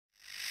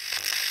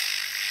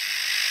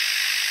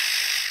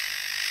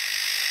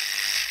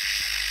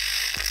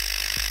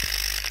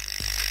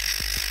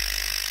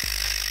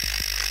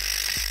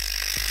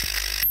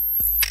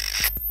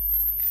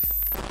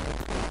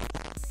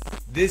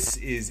This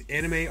is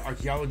Anime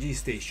Archaeology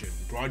Station,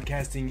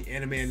 broadcasting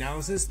anime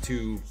analysis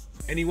to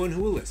anyone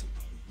who will listen.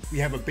 We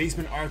have a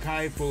basement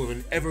archive full of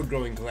an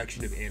ever-growing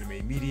collection of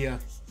anime media.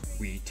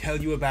 We tell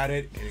you about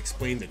it and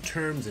explain the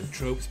terms and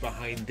tropes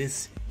behind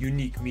this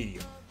unique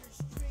medium.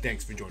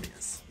 Thanks for joining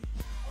us.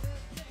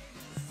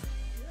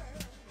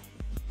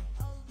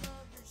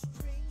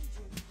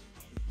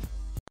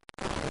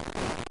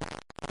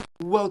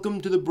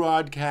 Welcome to the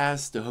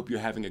broadcast. I hope you're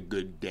having a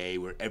good day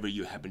wherever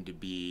you happen to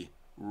be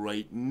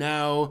right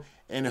now,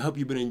 and I hope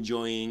you've been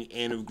enjoying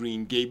Anne of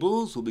Green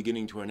Gables. We'll be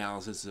getting to our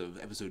analysis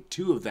of episode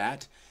 2 of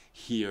that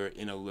here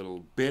in a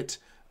little bit.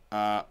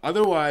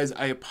 Otherwise,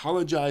 I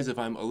apologize if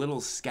I'm a little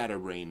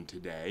scatterbrained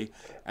today.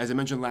 As I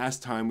mentioned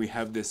last time, we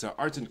have this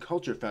Arts and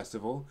Culture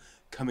Festival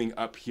coming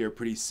up here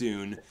pretty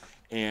soon,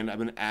 and I've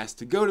been asked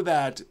to go to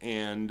that,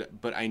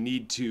 but I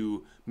need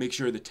to make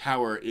sure the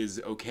tower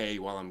is okay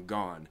while I'm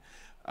gone.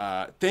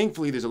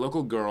 Thankfully, there's a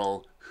local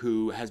girl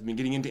who has been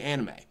getting into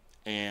anime,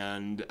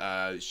 and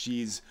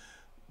she's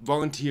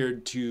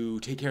volunteered to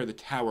take care of the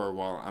tower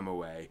while I'm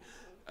away.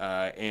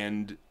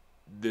 And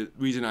the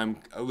reason I'm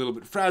a little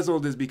bit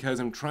frazzled is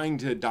because I'm trying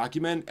to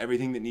document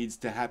everything that needs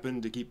to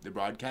happen to keep the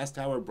broadcast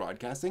tower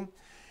broadcasting.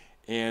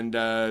 And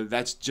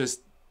that's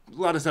just a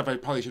lot of stuff I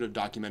probably should have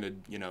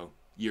documented,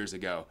 years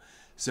ago.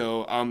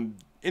 So I'm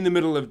in the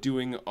middle of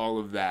doing all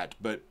of that,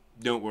 but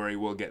don't worry,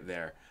 we'll get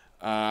there.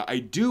 I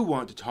do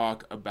want to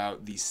talk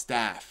about the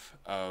staff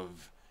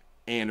of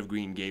Anne of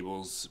Green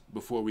Gables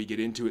before we get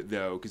into it,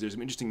 though, because there's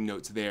some interesting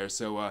notes there.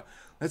 So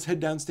let's head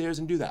downstairs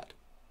and do that.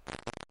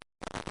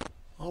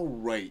 All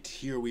right,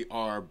 here we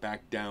are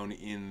back down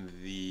in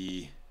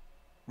the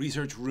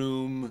research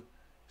room,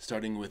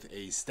 starting with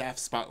a staff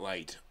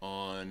spotlight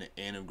on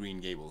Anne of Green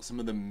Gables. Some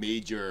of the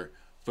major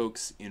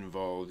folks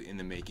involved in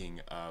the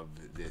making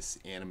of this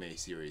anime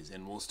series.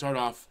 And we'll start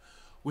off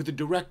with the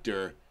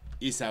director,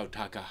 Isao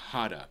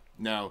Takahata.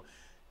 Now,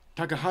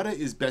 Takahata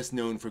is best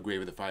known for Grave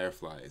of the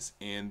Fireflies,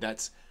 and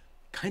that's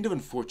kind of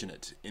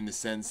unfortunate in the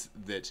sense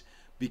that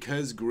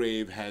because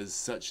Grave has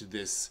such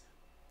this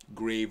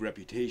grave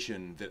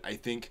reputation that I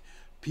think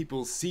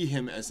people see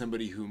him as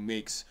somebody who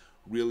makes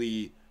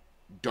really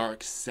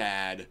dark,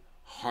 sad,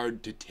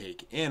 hard to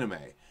take anime.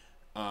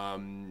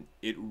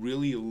 It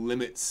really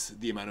limits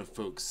the amount of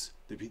folks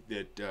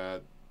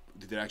that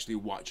actually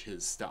watch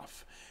his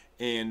stuff.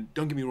 And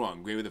don't get me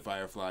wrong, Grave of the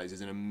Fireflies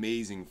is an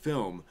amazing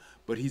film,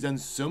 but he's done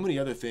so many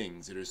other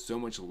things that are so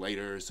much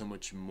lighter, so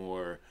much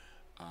more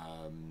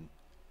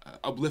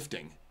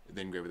uplifting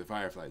than Grave of the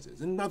Fireflies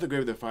is. And not that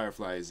Grave of the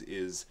Fireflies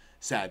is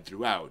sad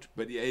throughout,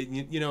 but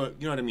you know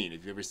what I mean.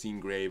 If you've ever seen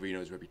Grave or you know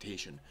his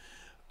reputation.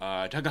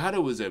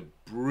 Takahata was a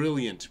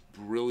brilliant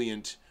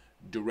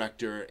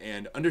director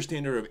and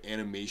understander of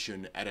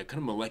animation at a kind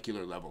of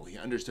molecular level. He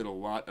understood a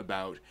lot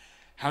about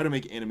how to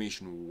make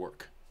animation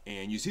work.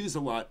 And you see this a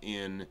lot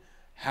in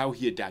how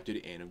he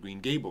adapted Anne of Green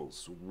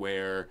Gables,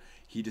 where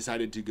he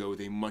decided to go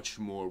with a much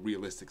more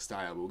realistic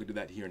style. But we'll get to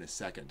that here in a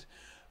second.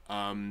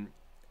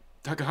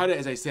 Takahata,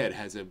 as I said,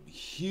 has a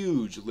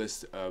huge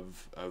list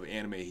of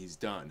anime he's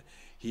done.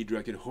 He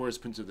directed Horus,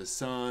 Prince of the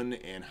Sun,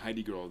 and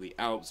Heidi Girl of the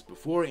Alps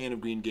before Anne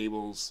of Green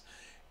Gables.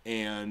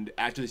 And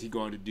after this, he'd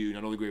go on to do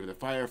not only Grave of the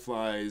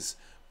Fireflies,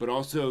 but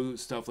also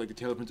stuff like The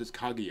Tale of Princess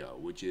Kaguya,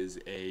 which is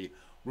a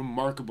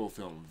remarkable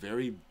film,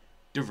 very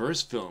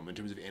diverse film in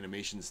terms of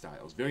animation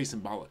styles, very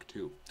symbolic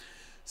too.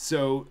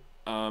 So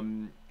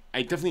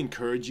I definitely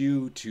encourage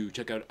you to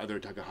check out other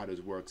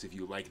Takahata's works if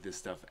you like this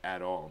stuff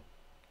at all.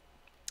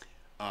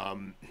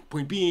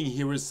 Point being,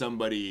 here was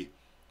somebody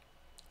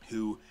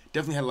who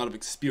definitely had a lot of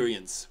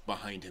experience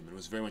behind him and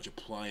was very much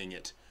applying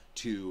it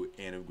to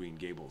Anne of Green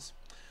Gables.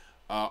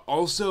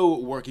 Also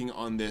working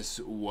on this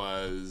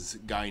was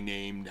a guy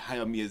named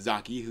Hayao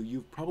Miyazaki, who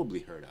you've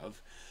probably heard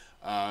of.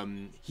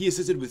 He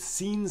assisted with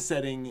scene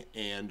setting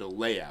and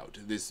layout.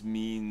 This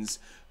means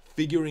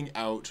figuring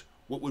out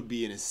what would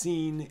be in a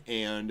scene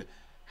and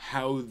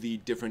how the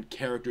different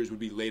characters would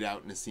be laid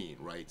out in a scene,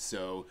 right?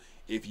 So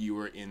if you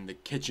were in the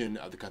kitchen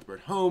of the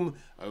Cuthbert home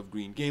of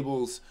Green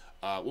Gables,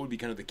 what would be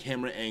kind of the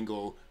camera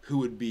angle, who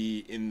would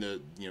be in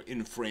the,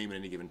 in frame at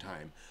any given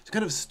time. So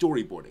kind of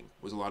storyboarding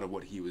was a lot of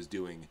what he was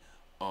doing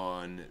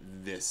on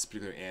this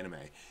particular anime.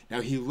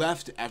 Now he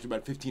left after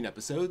about 15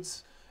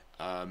 episodes.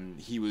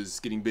 He was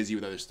getting busy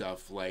with other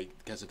stuff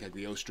like Castle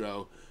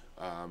Cagliostro.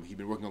 He'd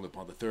been working on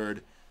Upon the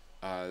Third,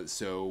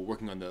 so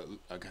working on the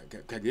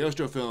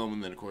Cagliostro film,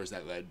 and then of course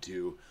that led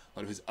to a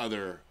lot of his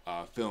other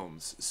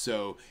films.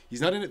 So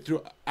he's not in it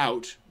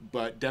throughout,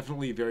 but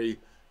definitely very,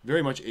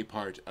 very much a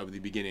part of the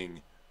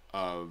beginning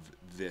of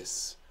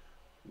this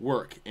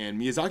work. And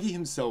Miyazaki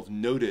himself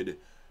noted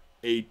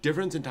a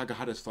difference in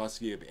Takahata's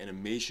philosophy of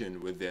animation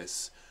with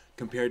this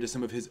compared to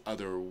some of his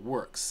other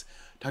works.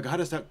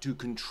 Takahata stuck to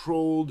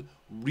controlled,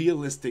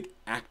 realistic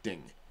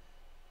acting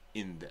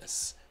in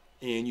this.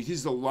 And you see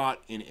this a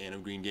lot in Anne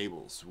of Green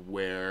Gables,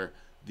 where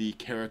the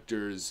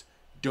characters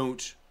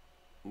don't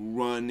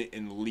run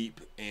and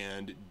leap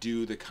and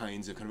do the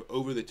kinds of kind of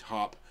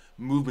over-the-top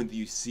movement that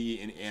you see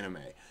in anime.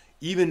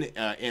 Even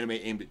anime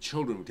aimed at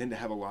children would tend to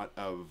have a lot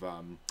of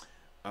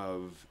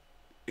of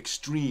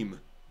extreme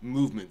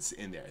movements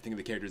in there. I think of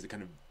the characters that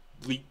kind of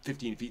leap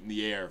 15 feet in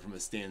the air from a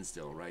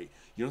standstill, right?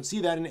 You don't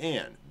see that in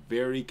Anne.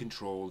 Very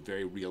controlled,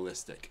 very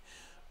realistic.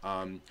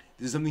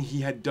 This is something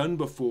he had done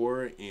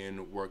before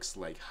in works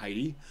like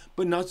Heidi,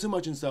 but not so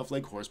much in stuff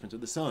like Horse Prince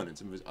of the Sun and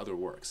some of his other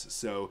works.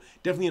 So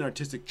definitely an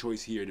artistic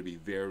choice here to be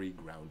very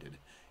grounded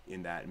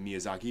in that.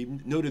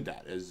 Miyazaki noted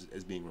that as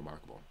being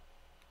remarkable.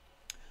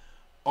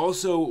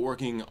 Also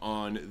working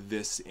on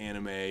this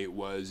anime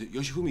was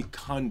Yoshifumi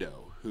Kondō,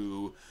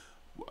 who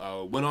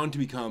went on to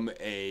become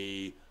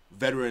a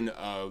veteran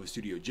of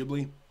Studio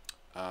Ghibli.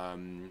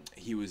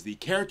 He was the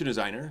character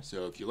designer,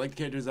 so if you like the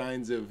character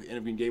designs of Anne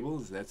of Green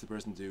Gables, that's the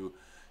person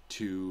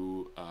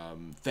to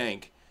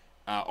thank.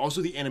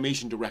 Also the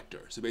animation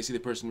director, so basically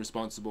the person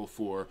responsible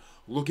for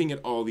looking at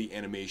all the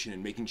animation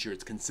and making sure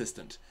it's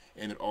consistent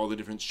and that all the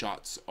different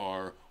shots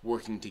are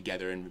working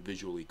together and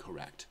visually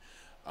correct.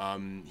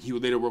 He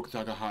would later work with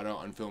Takahata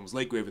on films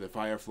like Grave of the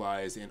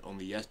Fireflies and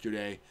Only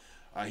Yesterday.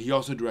 He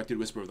also directed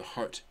Whisper of the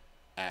Heart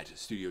at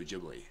Studio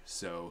Ghibli,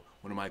 so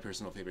one of my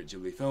personal favorite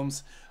Ghibli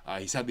films.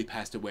 He sadly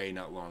passed away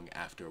not long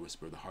after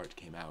Whisper of the Heart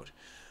came out.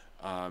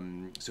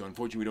 So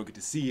unfortunately we don't get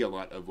to see a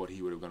lot of what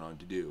he would have gone on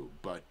to do,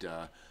 but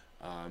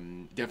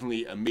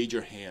definitely a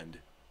major hand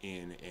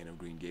in Anne of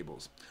Green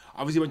Gables.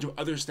 Obviously a bunch of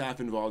other staff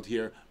involved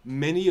here.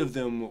 Many of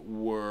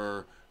them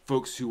were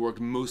folks who worked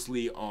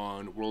mostly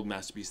on World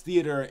Masterpiece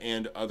Theater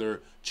and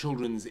other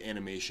children's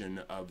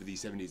animation of the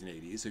 70s and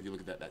 80s, so if you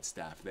look at that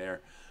staff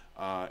there.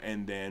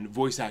 And then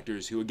voice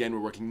actors who, again, were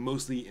working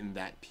mostly in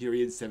that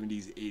period,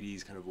 70s,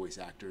 80s kind of voice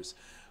actors.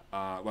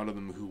 A lot of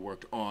them who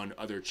worked on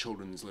other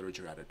children's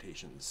literature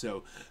adaptations.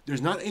 So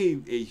there's not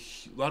a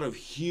lot of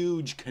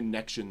huge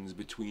connections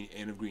between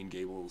Anne of Green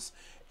Gables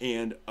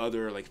and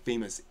other like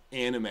famous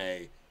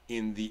anime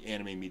in the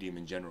anime medium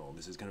in general.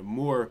 This is kind of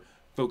more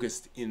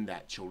focused in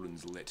that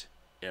children's lit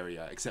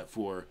area, except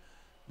for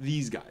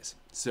these guys.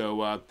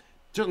 So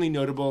certainly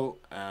notable,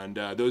 and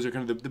those are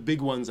kind of the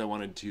big ones I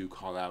wanted to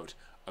call out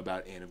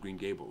about Anne of Green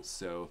Gables.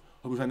 So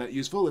hope you found that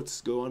useful.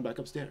 Let's go on back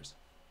upstairs.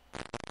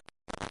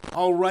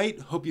 All right,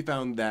 hope you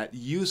found that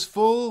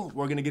useful.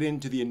 We're going to get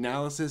into the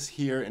analysis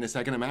here in a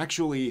second.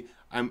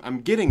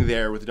 I'm getting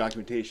there with the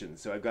documentation.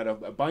 So I've got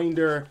a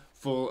binder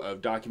full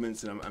of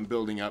documents and I'm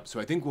building up.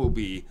 So I think we'll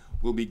be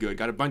good.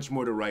 Got a bunch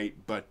more to write,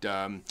 but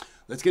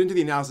let's get into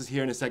the analysis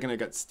here in a second. I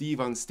got Steve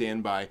on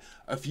standby.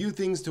 A few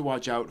things to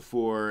watch out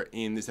for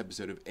in this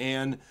episode of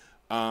Anne.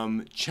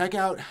 Check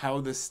out how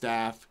the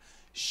staff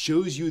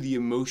shows you the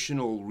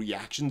emotional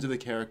reactions of the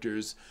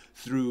characters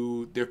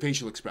through their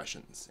facial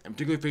expressions, and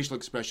particularly facial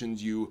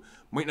expressions you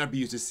might not be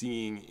used to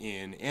seeing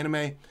in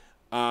anime.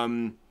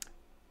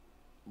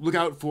 Look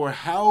out for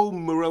how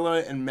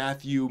Marilla and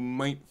Matthew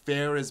might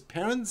fare as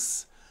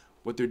parents,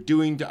 what they're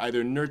doing to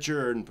either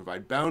nurture and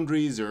provide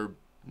boundaries or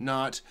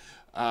not,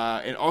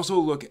 and also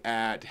look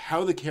at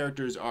how the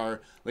characters are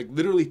like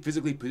literally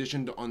physically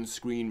positioned on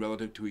screen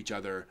relative to each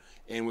other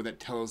and what that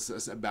tells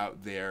us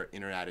about their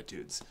inner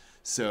attitudes.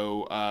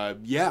 So,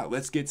 yeah,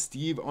 let's get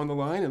Steve on the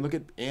line and look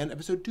at Anne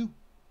episode 2.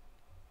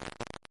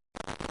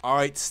 All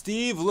right,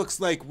 Steve, looks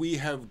like we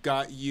have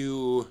got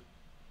you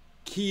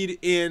keyed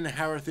in.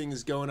 How are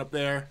things going up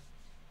there?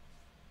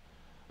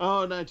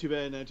 Oh, not too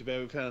bad, not too bad.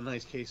 We've had a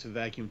nice case of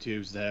vacuum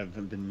tubes that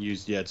haven't been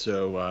used yet,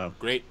 so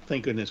great.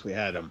 Thank goodness we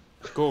had them.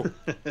 Cool.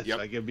 Yep. So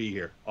I could be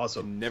here.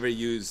 Awesome. Never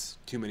use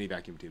too many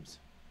vacuum tubes.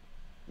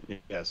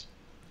 Yes.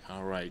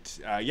 All right.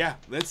 Yeah,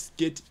 let's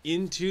get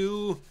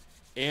into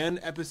Anne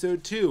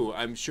episode 2.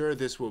 I'm sure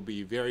this will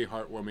be very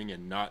heartwarming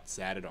and not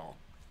sad at all.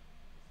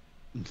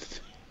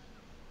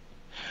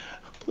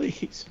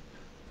 Please.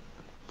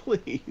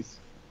 Please.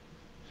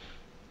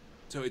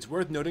 So it's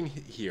worth noting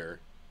here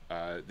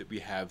that we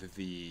have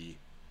the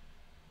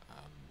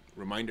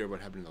reminder of what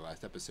happened in the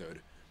last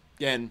episode.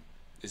 Again,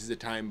 this is a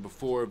time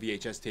before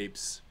VHS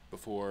tapes,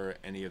 before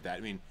any of that.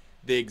 I mean,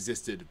 they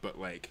existed, but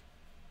like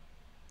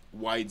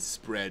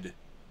widespread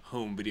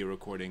home video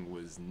recording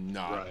was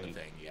not a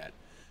thing yet.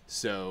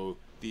 So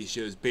these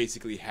shows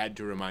basically had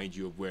to remind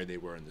you of where they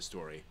were in the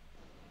story.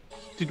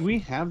 Did we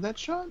have that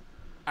shot?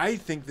 I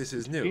think this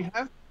is new. We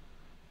have?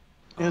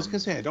 Yeah, I was going to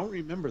say, I don't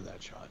remember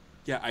that shot.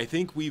 Yeah, I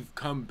think we've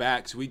come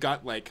back. So we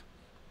got like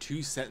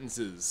 2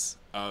 sentences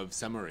of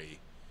summary,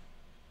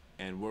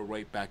 and we're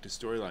right back to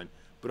storyline.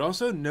 But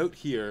also note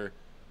here,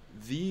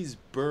 these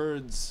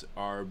birds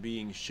are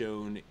being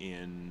shown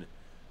in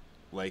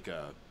like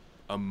a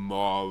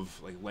mauve,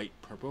 like light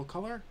purple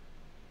color.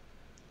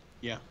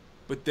 Yeah.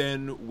 But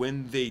then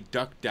when they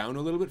duck down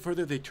a little bit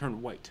further, they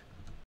turn white.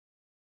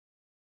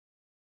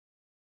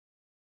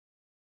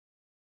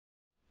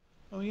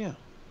 Oh, yeah.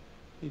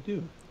 They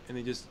do. And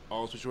they just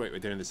all switch white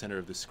right there in the center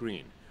of the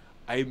screen.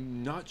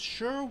 I'm not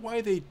sure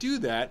why they do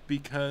that,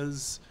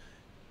 because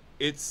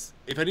it's,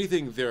 if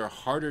anything, they're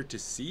harder to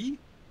see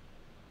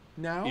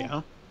now.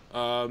 Yeah.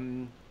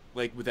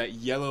 Like with that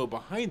yellow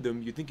behind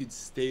them, you'd think it'd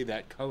stay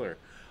that color.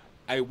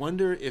 I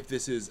wonder if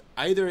this is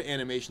either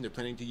animation they're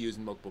planning to use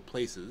in multiple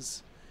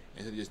places,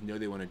 and so they just know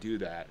they want to do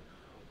that,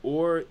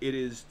 or it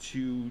is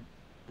to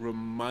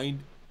remind...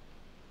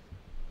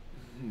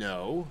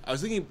 No. I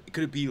was thinking,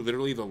 could it be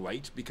literally the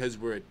light because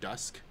we're at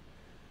dusk?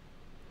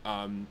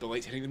 The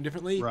light's hitting them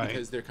differently Right.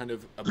 because they're kind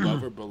of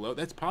above or below.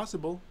 That's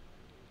possible.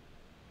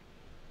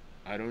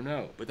 I don't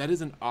know. But that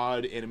is an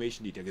odd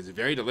animation detail because it's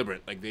very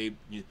deliberate. Like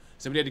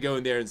somebody had to go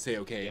in there and say,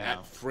 okay, Yeah.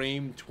 at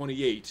frame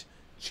 28,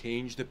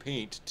 change the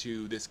paint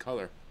to this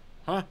color.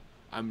 Huh?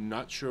 I'm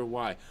not sure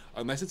why.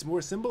 Unless it's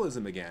more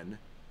symbolism again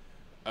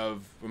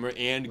of, remember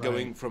Anne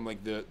going from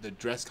like the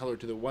dress color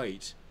to the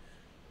white,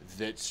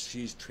 that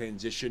she's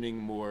transitioning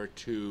more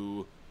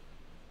to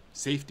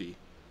safety.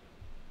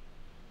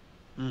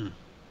 Yeah,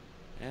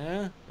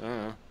 I don't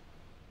know.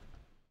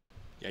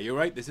 Yeah, you're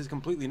right. This is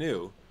completely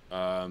new.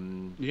 Yeah.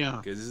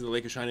 Because this is the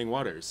Lake of Shining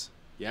Waters.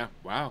 Yeah,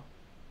 wow.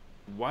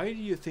 Why do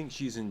you think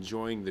she's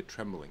enjoying the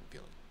trembling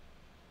feeling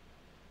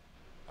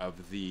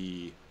of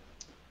the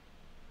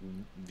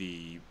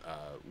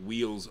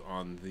wheels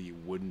on the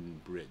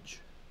wooden bridge?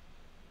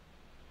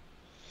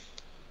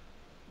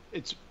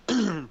 It's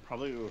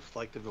probably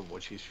reflective of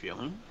what she's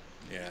feeling.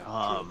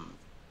 Yeah.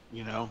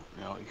 You know,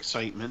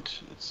 excitement.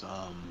 It's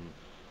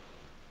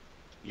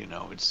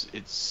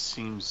it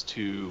seems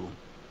to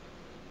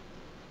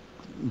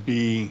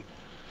be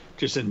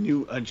just a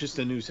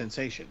new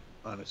sensation.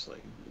 Honestly,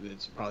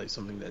 it's probably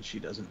something that she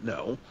doesn't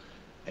know,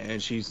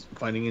 and she's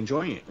finding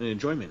enjoyment in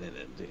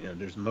it. You know,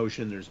 there's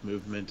motion, there's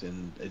movement,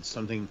 and it's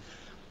something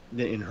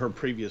that in her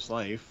previous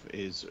life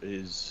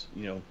is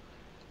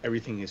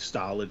everything is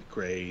solid,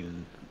 gray,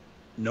 and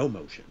no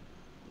motion.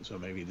 So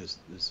maybe this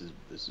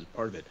is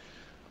part of it.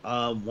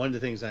 One of the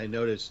things I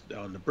noticed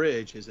on the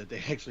bridge is that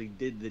they actually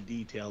did the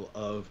detail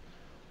of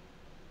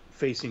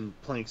facing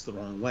planks the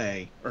wrong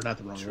way, or not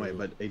the wrong way,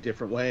 but a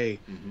different way,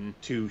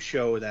 to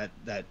show that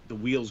the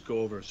wheels go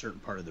over a certain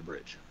part of the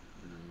bridge.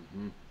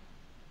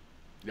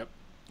 Yep.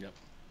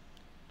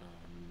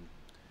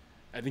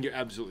 I think you're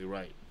absolutely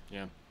right.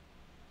 Yeah.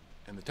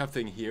 And the tough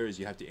thing here is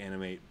you have to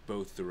animate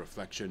both the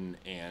reflection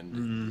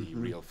and the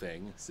real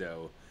thing.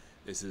 So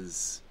this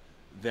is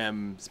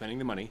them spending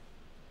the money.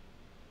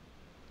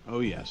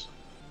 Oh, yes.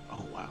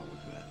 Oh, wow, look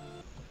at that.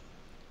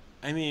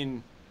 I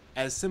mean,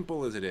 as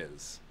simple as it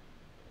is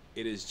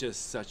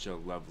just such a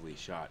lovely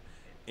shot.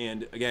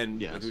 And again,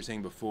 Yes. like we were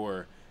saying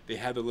before, they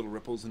have the little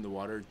ripples in the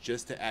water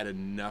just to add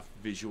enough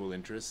visual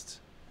interest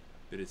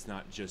that it's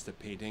not just a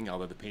painting,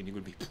 although the painting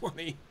would be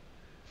plenty.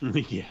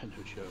 Yeah,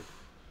 no joke.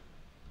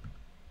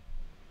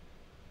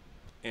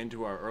 And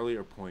to our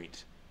earlier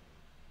point,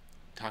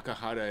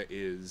 Takahata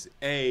is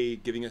A,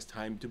 giving us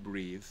time to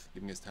breathe,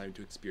 giving us time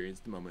to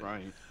experience the moment.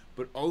 Right.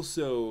 But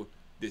also,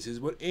 this is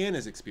what Anne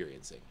is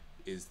experiencing,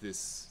 is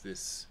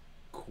this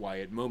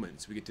quiet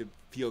moment. So we get to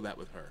feel that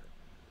with her.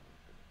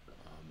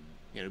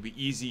 It'd be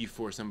easy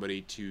for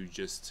somebody to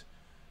just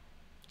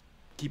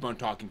keep on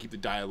talking, keep the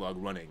dialogue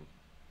running.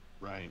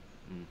 Right.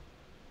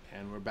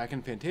 And we're back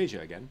in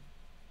Fantasia again.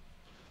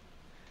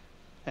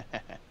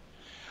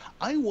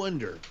 I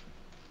wonder,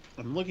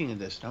 I'm looking at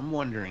this and I'm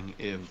wondering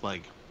if,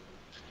 like,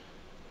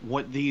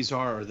 what these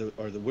are the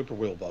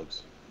whippoorwill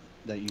bugs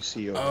that you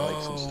see over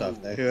lakes and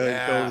stuff that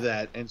go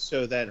that, and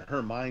so that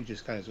her mind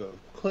just kind of goes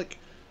click,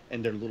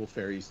 and they're little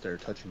fairies that are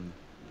touching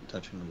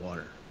the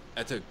water.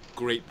 That's a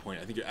great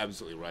point. I think you're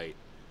absolutely right.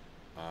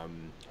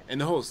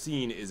 And the whole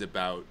scene is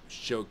about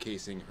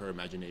showcasing her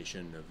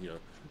imagination of,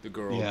 the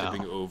girl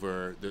dipping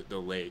over the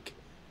lake.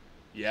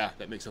 Yeah,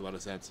 that makes a lot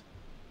of sense.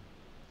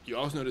 You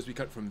also notice we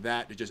cut from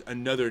that to just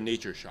another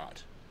nature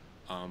shot,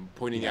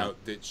 pointing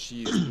out that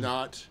she's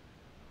not,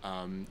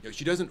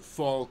 she doesn't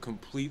fall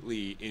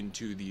completely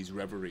into these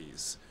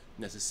reveries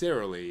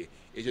necessarily.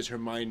 It's just her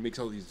mind makes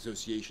all these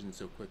associations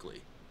so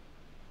quickly.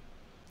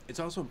 It's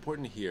also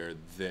important here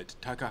that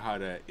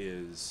Takahata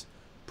is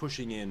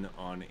pushing in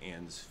on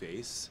Anne's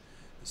face.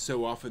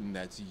 So often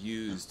that's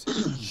used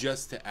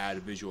just to add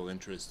visual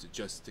interest,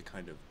 just to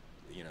kind of,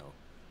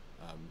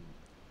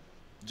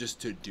 just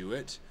to do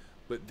it.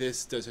 But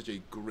this does such a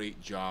great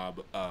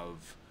job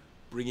of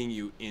bringing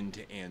you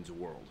into Anne's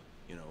world,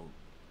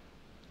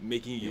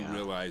 making you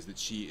realize that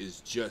she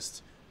is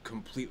just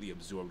completely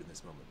absorbed in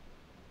this moment.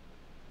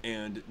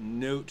 And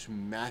note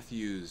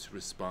Matthew's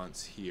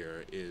response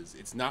here is,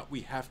 it's not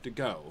we have to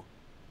go.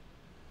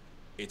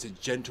 It's a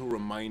gentle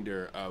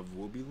reminder of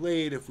we'll be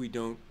late if we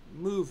don't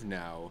move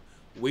now,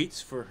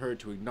 waits for her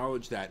to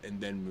acknowledge that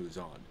and then moves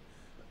on.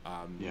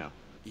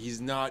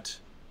 He's not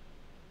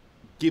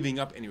giving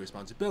up any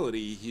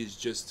responsibility. He's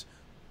just,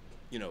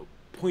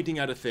 pointing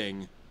out a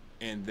thing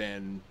and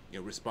then,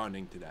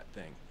 responding to that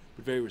thing.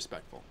 But very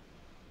respectful.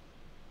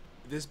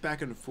 This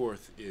back and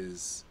forth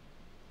is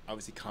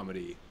obviously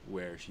comedy,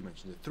 where she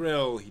mentions a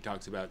thrill, he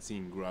talks about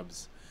seeing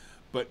grubs,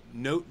 but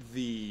note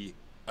the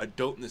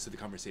adultness of the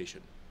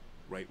conversation,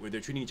 right? Where they're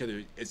treating each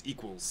other as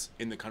equals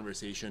in the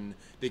conversation.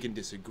 They can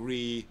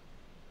disagree.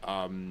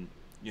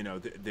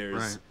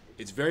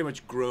 It's very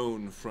much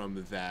grown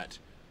from that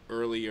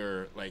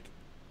earlier, like,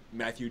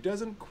 Matthew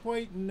doesn't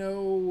quite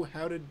know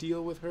how to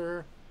deal with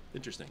her.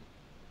 Interesting.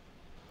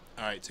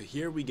 All right, so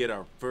here we get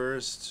our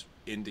first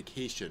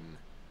indication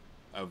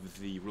of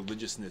the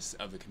religiousness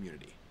of the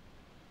community.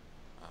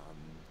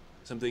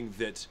 Something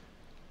that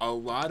a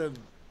lot of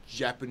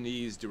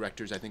Japanese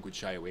directors, I think, would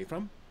shy away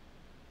from.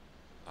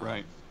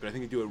 Right. But I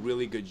think they do a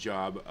really good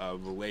job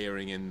of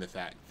layering in the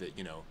fact that,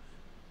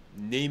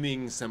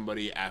 naming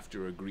somebody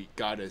after a Greek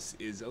goddess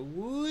is a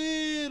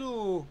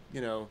little,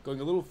 going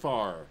a little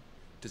far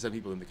to some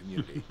people in the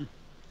community.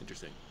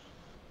 Interesting.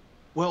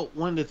 Well,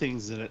 one of the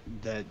things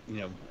that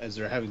as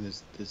they're having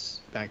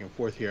this back and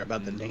forth here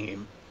about the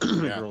name,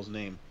 the girl's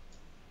name,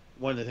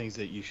 one of the things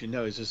that you should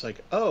know is just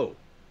like, oh,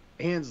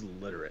 Anne's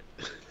literate.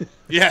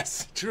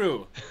 Yes,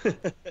 true.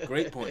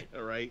 Great point.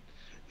 All right.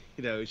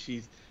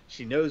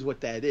 She knows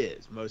what that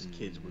is. Most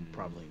kids would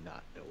probably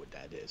not know what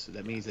that is. So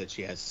that means that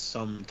she has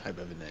some type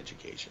of an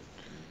education.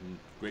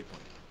 Great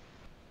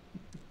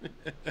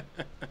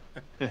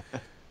point.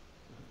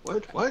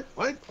 What?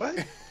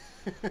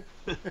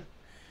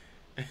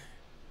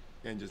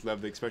 And just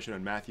love the expression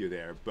on Matthew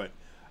there. But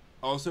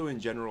also in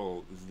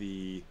general,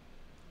 the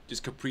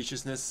just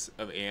capriciousness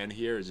of Anne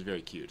here is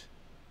very cute.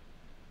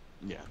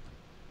 Yeah.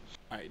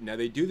 All right, now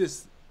they do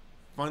this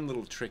fun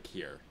little trick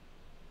here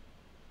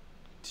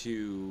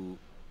to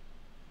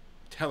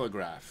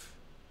telegraph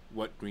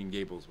what Green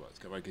Gables was,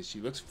 because she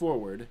looks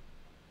forward,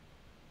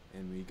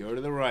 and we go to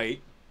the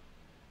right,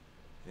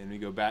 and we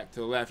go back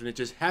to the left, and it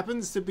just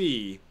happens to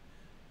be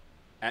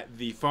at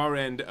the far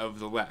end of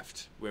the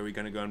left where we're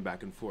going to go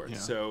back and forth. Yeah.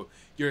 So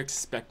you're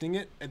expecting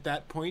it at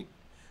that point,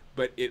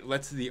 but it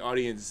lets the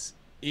audience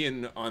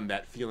in on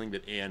that feeling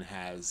that Anne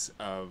has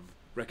of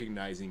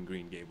recognizing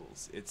Green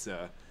Gables. It's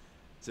a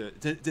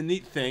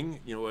neat thing,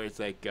 where it's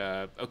like,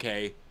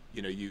 okay,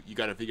 you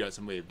got to figure out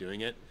some way of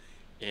doing it.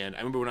 And I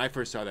remember when I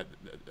first saw that,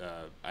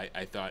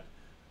 I thought,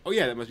 oh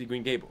yeah, that must be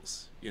Green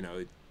Gables. It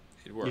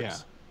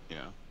works.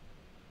 Yeah.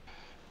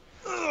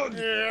 Oh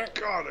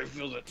God, I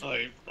feel that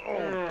knife.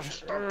 Oh,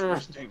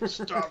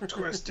 stop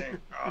twisting.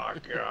 Oh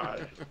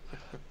God.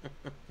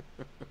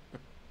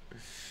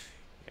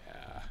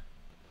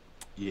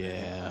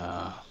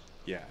 Yeah.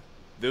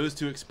 Those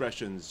two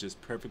expressions just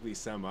perfectly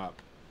sum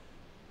up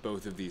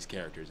both of these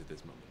characters at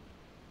this moment.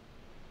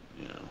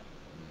 Yeah.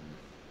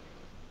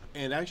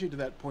 And actually, to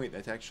that point,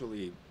 that's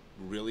actually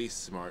really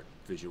smart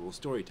visual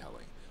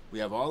storytelling. We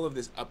have all of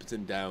this ups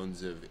and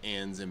downs of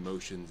Anne's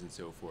emotions and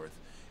so forth,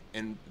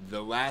 and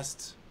the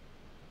last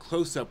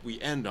close-up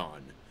we end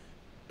on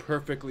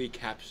perfectly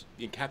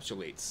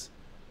encapsulates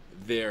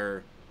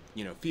their,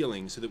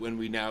 feelings, so that when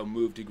we now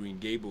move to Green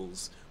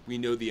Gables, we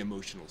know the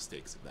emotional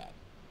stakes of that.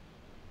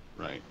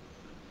 Right.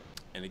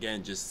 And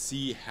again, just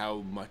see how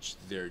much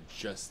they're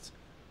just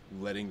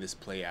letting this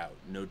play out.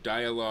 No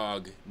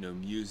dialogue, no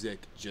music,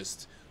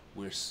 just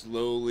we're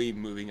slowly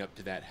moving up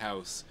to that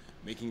house,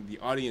 making the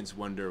audience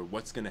wonder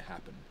what's going to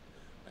happen.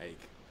 Like,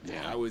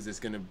 how is this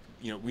going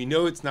to, we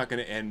know it's not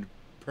going to end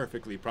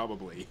perfectly,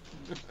 probably.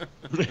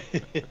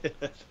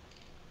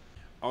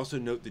 Also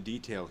note the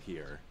detail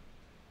here.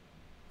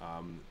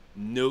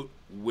 Note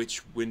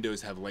which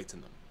windows have lights in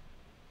them.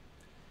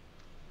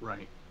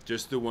 Right.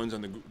 Just the ones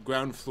on the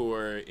ground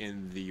floor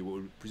in the what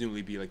would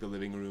presumably be like the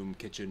living room,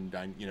 kitchen,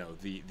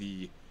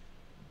 the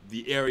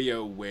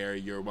area where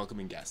you're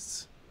welcoming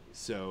guests.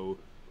 So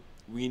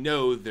we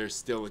know they're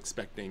still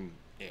expecting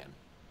Anne.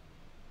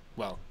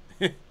 Well,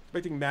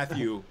 expecting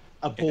Matthew.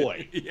 A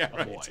boy. Yeah, a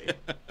right.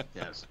 boy.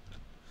 Yes.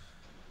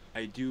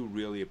 I do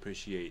really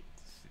appreciate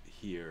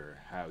here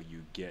how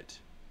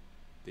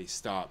they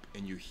stop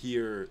and you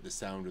hear the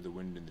sound of the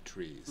wind in the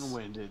trees. The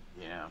wind,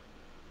 yeah.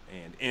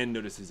 And Anne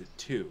notices it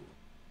too.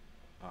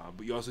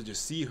 But you also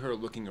just see her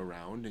looking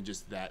around, and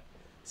just that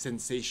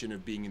sensation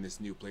of being in this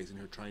new place and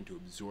her trying to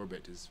absorb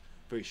it is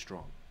very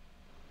strong.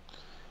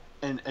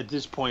 And at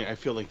this point, I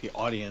feel like the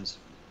audience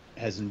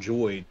has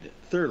enjoyed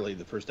thoroughly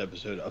the first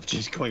episode of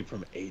just going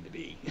from A to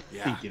B.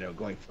 Yeah.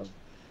 Going from,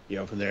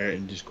 from there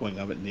and just going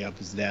up in the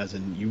ups and downs,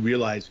 and you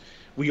realize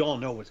we all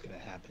know what's going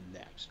to happen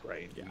next,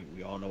 right? Yeah.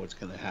 We all know what's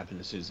going to happen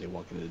as soon as they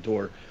walk into the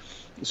door.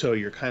 So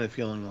you're kind of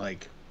feeling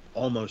like,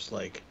 almost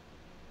like,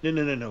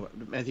 no,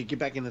 Matthew, get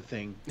back in the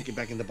thing, get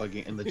back in the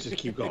buggy, and let's just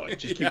keep going.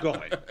 Just keep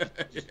going.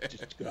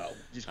 Just go.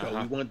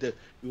 Uh-huh.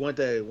 We want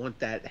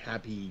that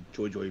happy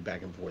joy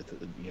back and forth,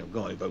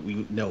 going. But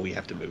we know we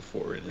have to move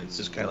forward, and it's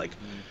just kind of like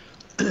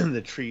the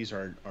trees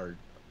are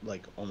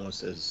like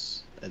almost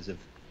as if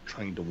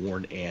trying to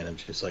warn Anne. I'm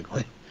just like,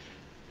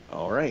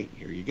 all right,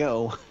 here you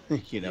go.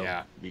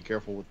 Yeah. Be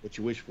careful with what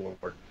you wish for.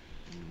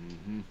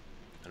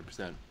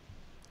 100%.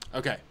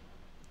 Okay.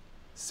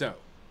 So,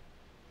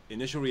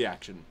 initial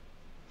reaction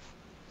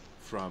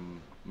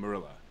from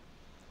Marilla.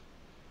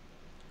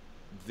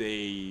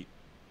 They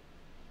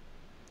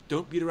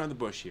don't beat around the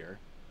bush here.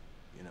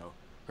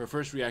 Her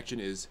first reaction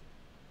is,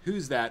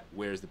 who's that?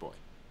 Where's the boy?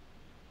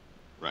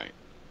 Right.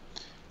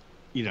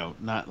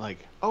 Not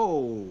like,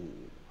 oh,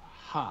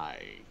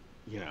 hi.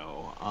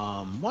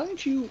 Why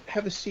don't you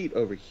have a seat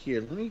over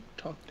here? Let me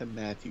talk to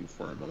Matthew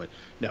for a moment.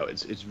 No,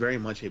 it's very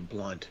much a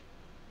blunt,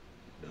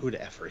 who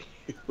the F are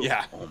you?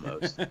 Yeah.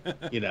 Almost.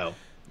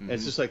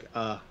 It's just like,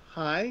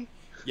 hi.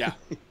 Yeah.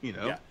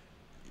 Yeah.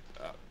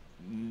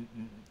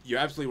 You're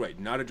absolutely right.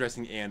 Not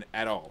addressing Anne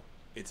at all.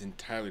 It's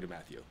entirely to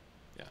Matthew.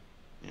 Yeah.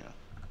 Yeah.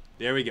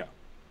 There we go.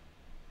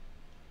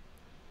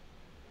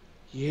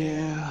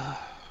 Yeah.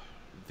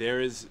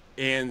 There is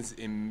Anne's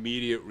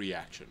immediate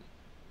reaction.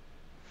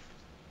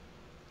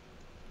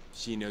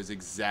 She knows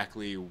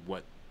exactly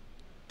what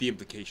the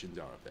implications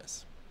are of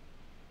this.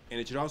 And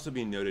it should also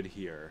be noted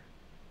here,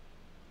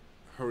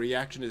 her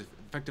reaction is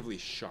effectively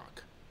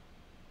shock.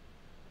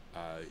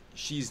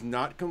 She's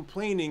not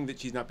complaining that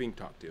she's not being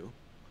talked to.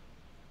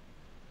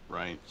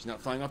 Right. She's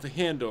not flying off the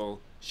handle.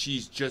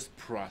 She's just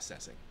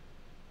processing.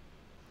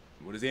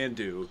 What does Anne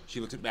do? She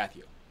looks at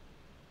Matthew.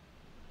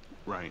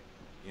 Right.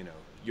 You know,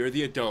 you're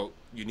the adult.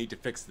 You need to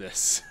fix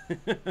this.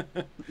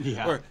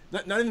 Yeah. Or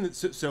not even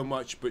so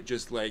much, but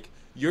just like,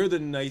 you're the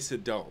nice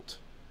adult.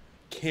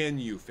 Can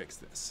you fix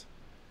this?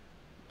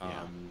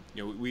 Yeah.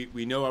 You know,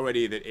 we know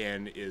already that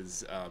Anne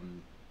is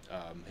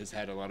has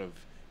had a lot of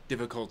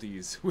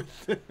difficulties with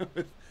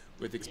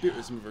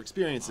some of her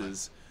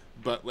experiences,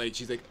 but like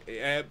she's like,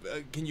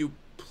 can you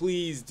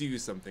please do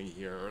something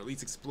here, or at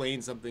least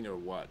explain something, or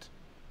what?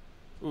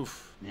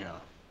 Oof. Yeah.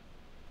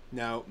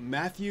 Now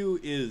Matthew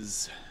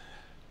is,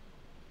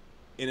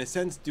 in a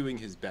sense, doing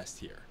his best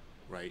here,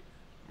 right?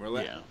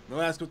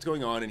 We'll ask what's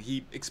going on, and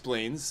he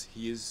explains.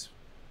 He is,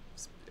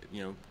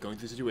 you know, going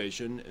through the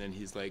situation, and then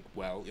he's like,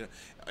 well, you know,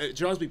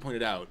 Charlesby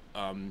pointed out,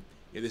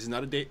 this is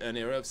not an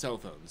era of cell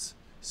phones,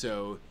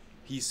 so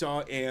he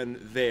saw Anne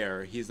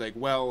there. He's like,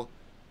 well,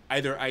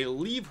 either I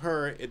leave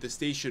her at the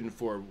station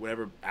for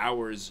whatever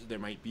hours there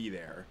might be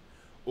there,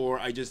 or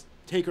I just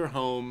take her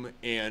home,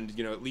 and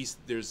you know, at least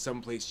there's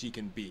some place she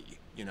can be.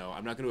 You know,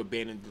 I'm not going to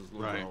abandon this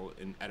little girl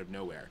out of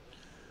nowhere.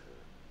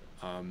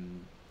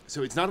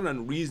 So it's not an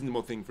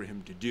unreasonable thing for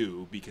him to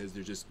do, because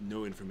there's just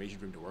no information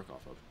for him to work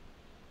off of.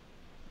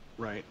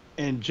 Right.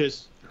 And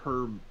just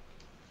her,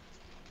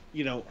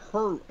 you know,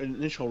 her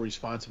initial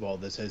response of all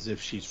this, as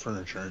if she's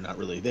furniture and not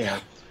really there.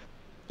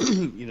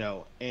 You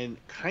know, and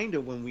kind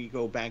of when we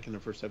go back in the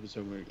first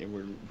episode,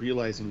 we're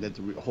realizing that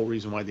the whole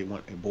reason why they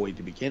want a boy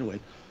to begin with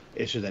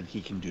is so that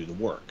he can do the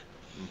work.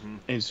 Mm-hmm.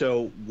 And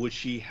so would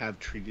she have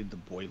treated the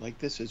boy like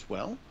this as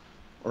well?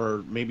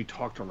 Or maybe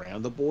talked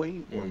around the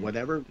boy or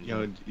whatever?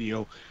 Mm-hmm. You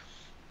know,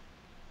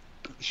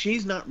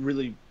 she's not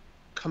really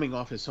coming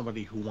off as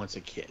somebody who wants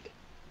a kid.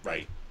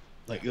 Right.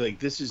 Like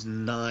this is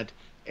not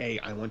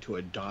I want to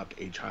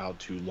adopt a child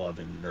to love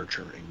and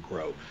nurture and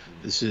grow.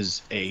 Mm-hmm. This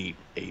is a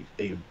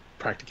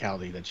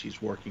practicality that she's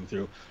working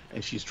through,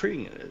 and she's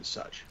treating it as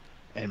such.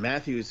 And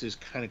Matthew is just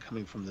kind of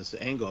coming from this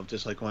angle of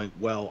just like going,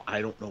 well,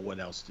 I don't know what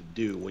else to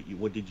do.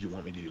 What did you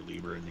want me to do?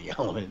 Leave her in the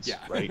elements, yeah.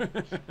 Right?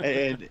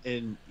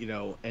 and you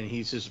know, and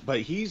he's just,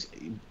 but he's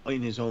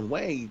in his own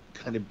way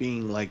kind of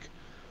being like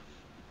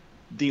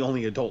the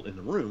only adult in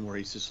the room, where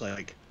he's just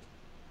like,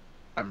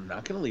 I'm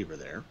not going to leave her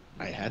there.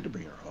 I had to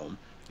bring her home.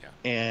 Yeah.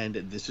 And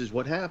this is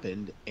what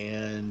happened.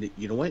 And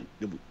you know what?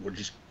 We're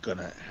just going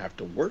to have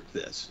to work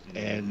this. Mm-hmm.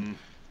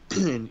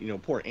 And you know,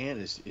 poor Anne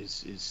is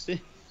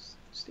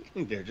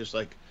standing there just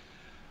like,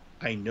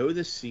 I know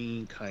this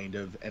scene kind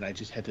of, and I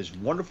just had this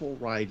wonderful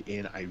ride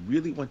in. I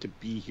really want to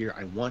be here.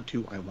 I want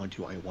to.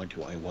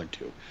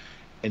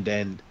 And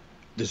then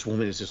this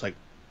woman is just like,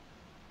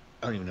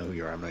 I don't even know who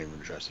you are. I'm not even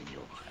addressing you.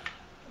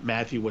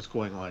 Matthew, what's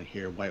going on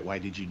here? Why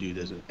did you do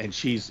this?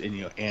 And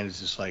you know, Anne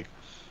is just like,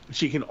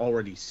 she can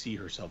already see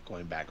herself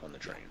going back on the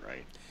train,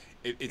 right?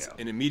 It's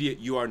an immediate,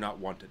 you are not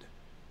wanted.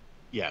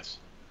 Yes.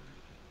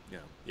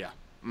 Yeah.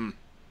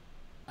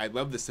 I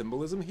love the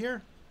symbolism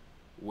here,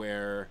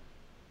 where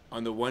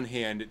on the one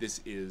hand, this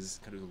is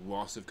kind of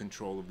loss of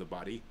control of the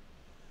body,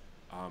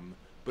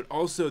 but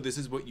also this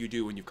is what you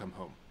do when you come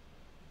home,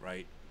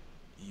 right?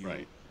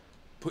 You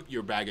put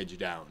your baggage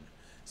down.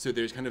 So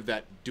there's kind of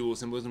that dual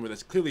symbolism where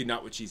that's clearly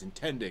not what she's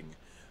intending,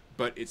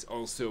 but it's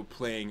also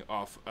playing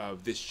off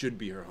of this should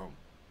be her home.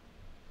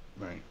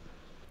 Right.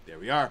 There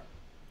we are.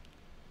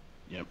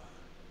 Yep.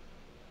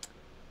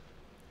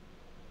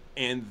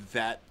 And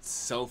that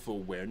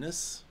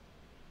self-awareness,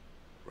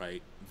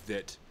 right,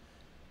 that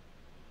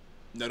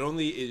not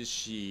only is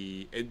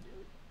she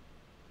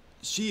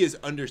is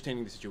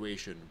understanding the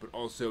situation, but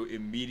also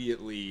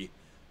immediately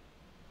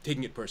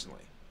taking it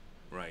personally,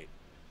 right?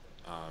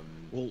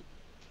 Well,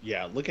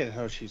 yeah, look at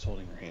how she's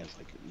holding her hands,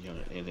 like, you know,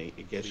 and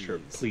it gets her,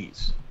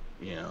 please,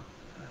 you know.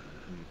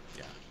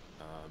 Yeah.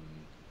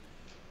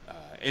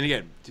 And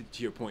again,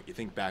 to your point, you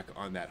think back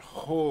on that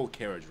whole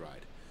carriage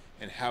ride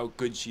and how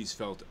good she's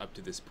felt up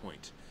to this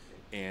point,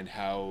 and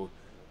how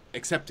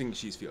accepting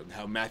she's felt, and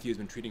how Matthew has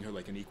been treating her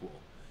like an equal.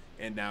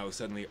 And now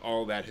suddenly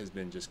all that has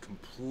been just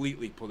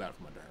completely pulled out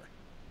from under her.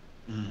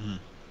 Mm-hmm.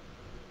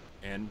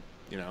 And,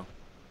 you know,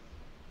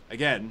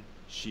 again,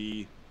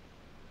 she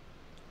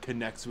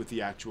connects with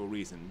the actual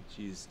reason.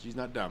 She's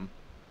not dumb.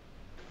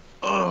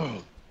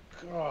 Oh,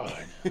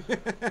 God.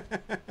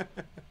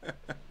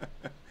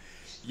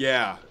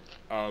 Yeah.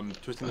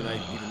 Twisting the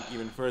knife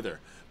even further.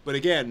 But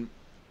again,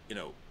 you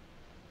know,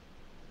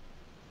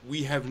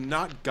 we have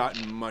not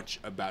gotten much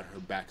about her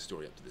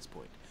backstory up to this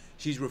point.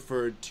 She's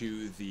referred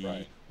to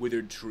the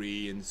withered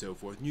tree and so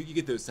forth. You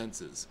get those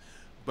senses.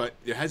 But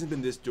there hasn't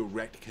been this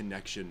direct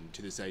connection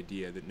to this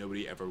idea that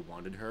nobody ever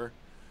wanted her.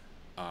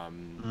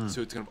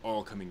 So it's kind of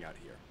all coming out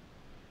here.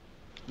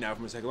 Now,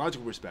 from a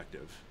psychological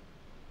perspective,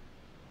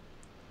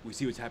 we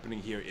see what's happening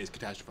here is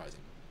catastrophizing.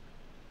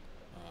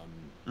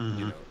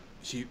 You know,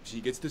 she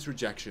gets this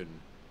rejection,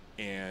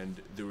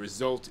 and the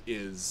result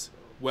is,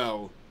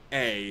 well,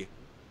 A,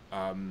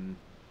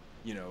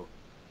 you know,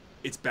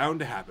 it's bound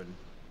to happen,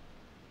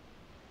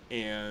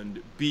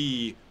 and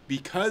B,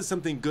 because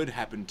something good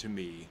happened to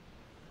me,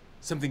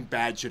 something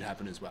bad should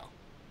happen as well.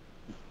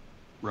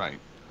 Right.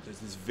 There's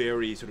this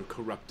very sort of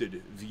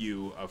corrupted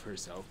view of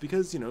herself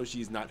because, you know,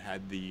 she's not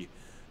had the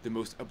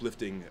most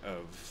uplifting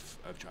of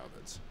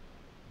childhoods.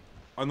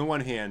 On the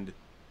one hand,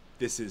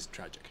 this is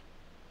tragic.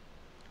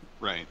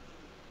 Right.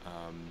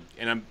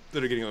 And I'm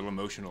literally getting a little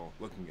emotional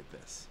looking at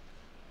this.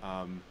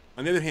 On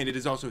the other hand, it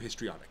is also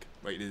histrionic,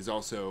 right? It is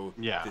also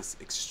this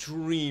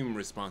extreme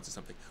response to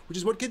something, which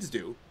is what kids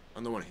do,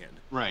 on the one hand.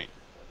 Right.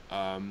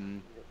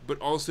 But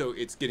also,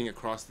 it's getting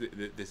across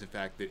this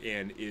fact that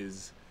Anne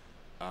is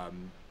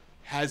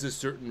has a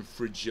certain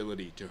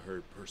fragility to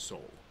her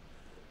soul.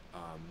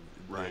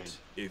 Right.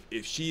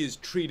 If she is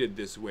treated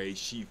this way,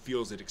 she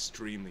feels it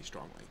extremely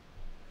strongly.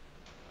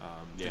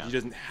 She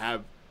doesn't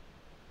have.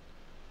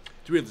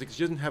 It's realistic.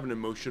 She doesn't have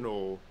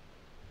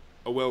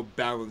a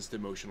well-balanced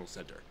emotional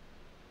center.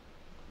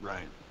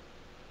 Right.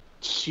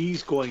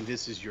 She's going,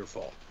 this is your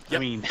fault. Yep. I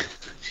mean,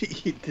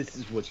 this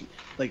is what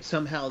like,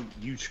 somehow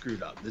you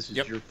screwed up. This is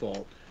your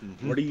fault.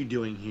 What are you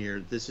doing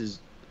here?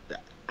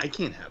 I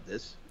can't have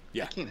this.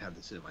 I can't have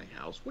this in my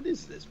house. What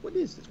is this?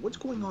 What's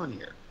going on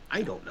here?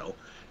 I don't know.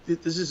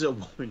 This is a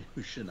woman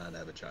who should not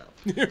have a child.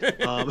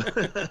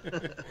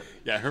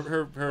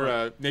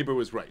 Her neighbor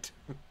was right.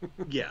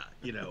 You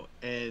know,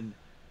 and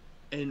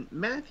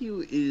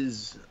Matthew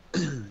is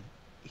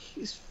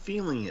he's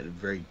feeling it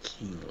very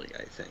keenly,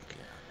 I think.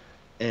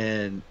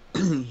 And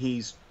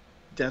he's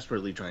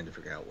desperately trying to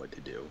figure out what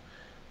to do.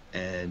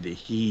 And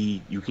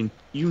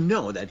you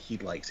know that he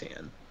likes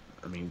Anne.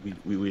 I mean,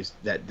 we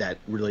that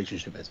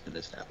relationship has been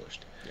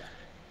established.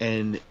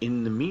 And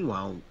in the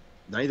meanwhile,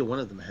 neither one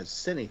of them has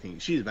said anything.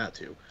 She's about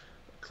to,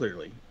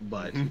 clearly,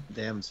 but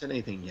they haven't said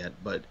anything yet.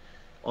 But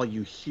all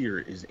you hear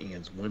is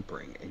Anne's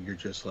whimpering, and you're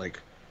just like,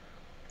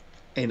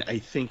 and I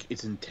think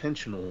it's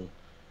intentional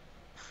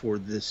for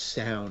this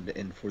sound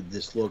and for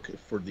this look,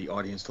 for the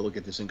audience to look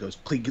at this and goes,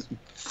 please,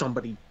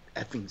 somebody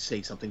effing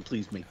say something,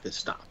 please make this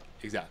stop.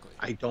 Exactly.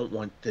 I don't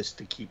want this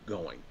to keep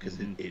going because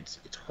it's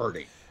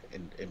hurting,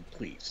 and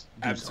please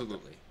do absolutely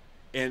something.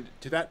 And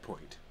to that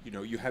point, you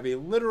know, you have a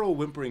literal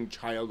whimpering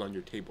child on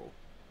your table.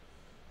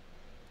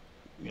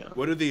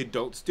 What are the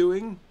adults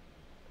doing?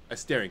 A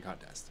staring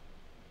contest.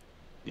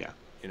 You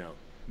know,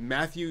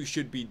 Matthew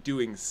should be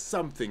doing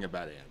something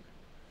about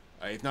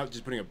Anne, if not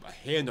just putting a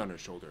hand on her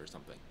shoulder or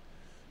something.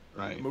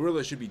 Right.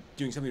 Marilla should be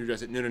doing something to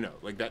address it. No.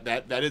 Like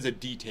that is a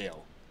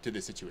detail to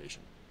this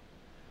situation.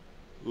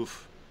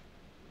 Oof.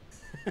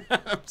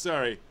 I'm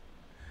sorry.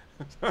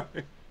 All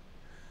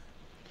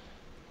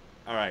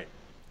right.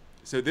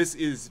 So this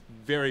is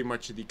very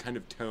much the kind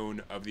of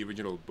tone of the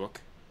original book,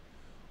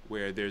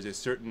 where there's a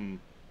certain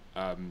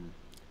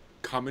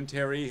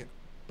commentary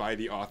by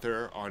the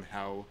author on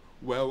how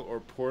well or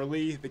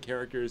poorly the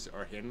characters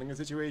are handling a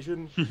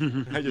situation.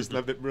 I just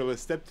love that Marilla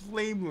stepped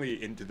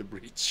lamely into the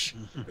breach.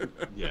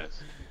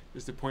 Yes.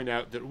 Just to point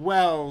out that,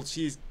 well,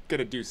 she's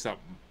gonna do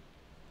something.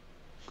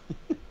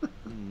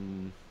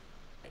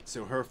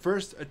 So her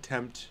first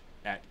attempt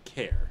at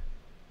care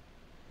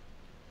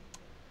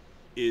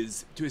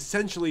is to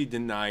essentially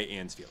deny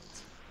Anne's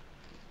feelings.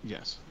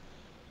 Yes.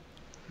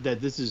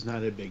 That this is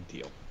not a big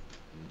deal.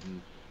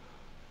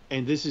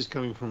 And this is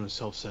coming from a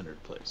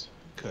self-centered place,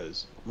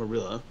 because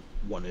Marilla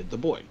wanted the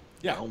boy.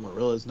 Well,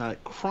 Marilla's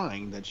not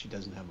crying that she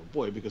doesn't have a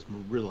boy, because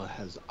Marilla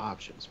has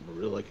options.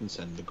 Marilla can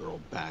send the girl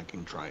back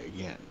and try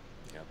again.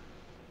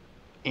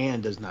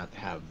 Anne does not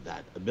have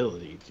that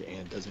ability.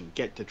 Anne doesn't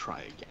get to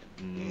try again.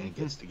 Anne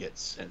gets to get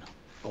sent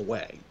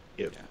away.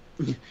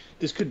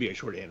 This could be a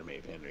short anime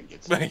if Anne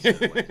gets sent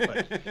away,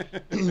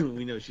 but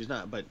we know she's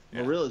not. But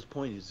Marilla's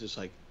point is just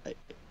like,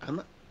 I'm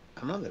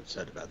not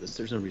upset about this.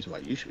 There's no reason why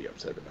you should be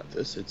upset about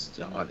this. It's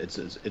not. It's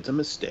a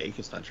mistake.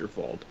 It's not your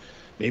fault.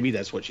 Maybe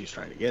that's what she's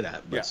trying to get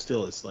at. But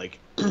still, it's like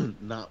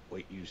not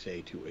what you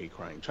say to a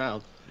crying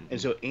child. And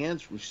so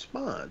Anne's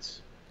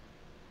response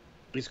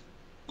is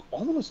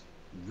almost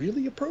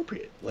really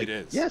appropriate. Like, it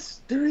is.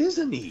 Yes, there is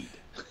a need.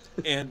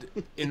 And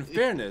in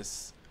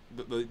fairness,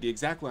 the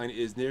exact line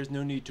is, "There's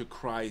no need to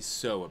cry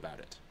so about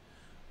it."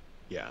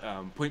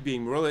 Point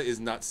being, Marilla is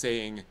not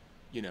saying,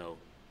 you know,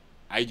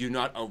 I do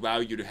not allow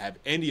you to have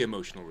any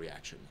emotional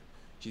reaction.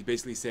 She's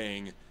basically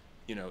saying,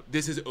 you know,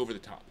 this is over the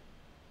top.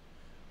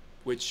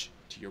 Which,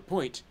 to your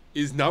point,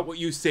 is not what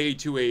you say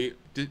to a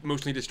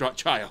emotionally distraught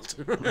child.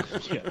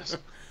 Yes.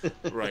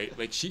 Right.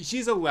 Like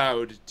she's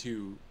allowed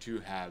to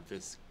have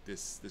this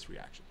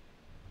reaction.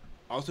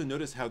 Also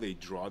notice how they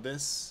draw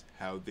this,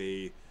 how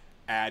they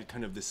add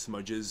kind of the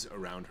smudges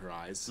around her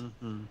eyes.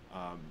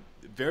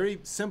 Very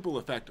simple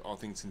effect, all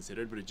things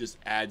considered, but it just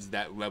adds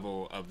that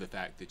level of the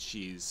fact that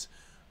she's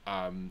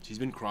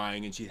been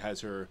crying and she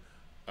has her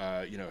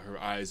her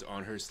eyes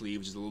on her sleeve,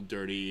 which is a little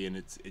dirty, and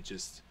it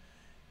just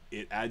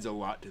it adds a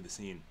lot to the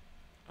scene.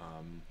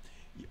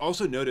 You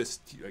also notice,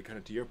 kind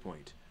of to your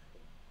point,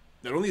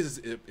 not only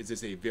is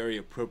this a very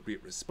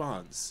appropriate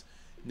response,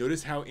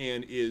 notice how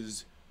Anne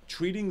is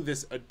treating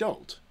this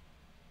adult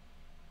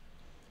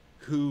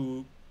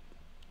who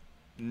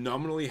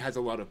nominally has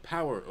a lot of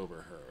power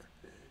over her.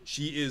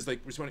 She is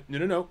like responding,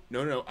 no,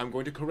 I'm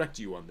going to correct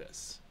you on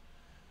this.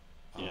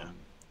 Yeah.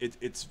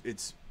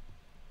 It's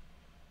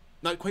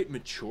not quite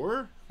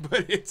mature,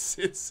 but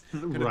it's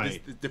kind of this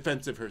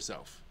defense of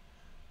herself.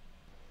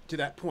 To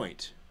that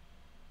point,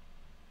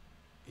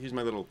 here's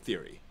my little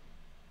theory.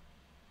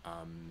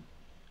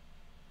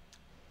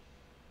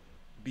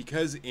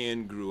 Because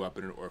Anne grew up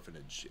in an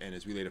orphanage, and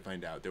as we later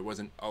find out, there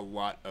wasn't a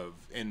lot of,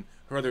 and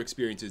her other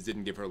experiences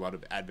didn't give her a lot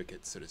of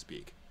advocates, so to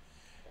speak.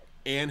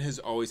 Anne has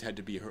always had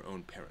to be her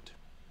own parent.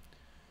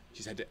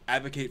 She's had to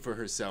advocate for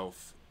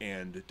herself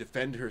and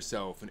defend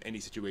herself in any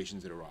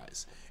situations that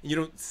arise. And you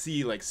don't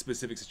see like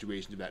specific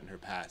situations of that in her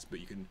past, but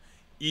you can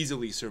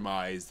easily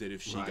surmise that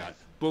if she got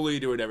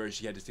bullied or whatever,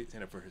 she had to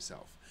stand up for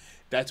herself.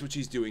 That's what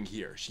she's doing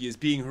here. She is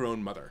being her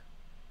own mother,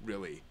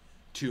 really,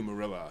 to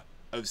Marilla,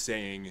 of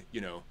saying,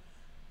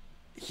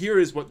 here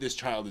is what this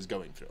child is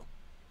going through.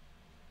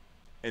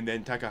 And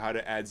then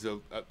Takahata adds a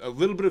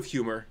little bit of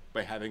humor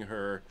by having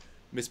her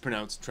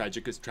mispronounce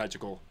tragic as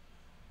tragical,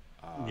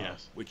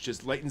 which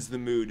just lightens the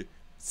mood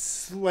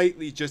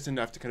slightly, just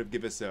enough to kind of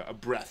give us a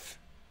breath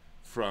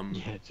from...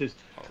 Yeah, just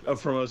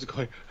from us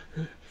going,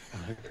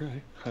 I'm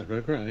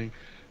not crying.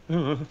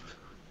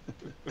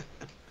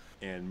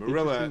 And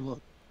Marilla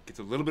gets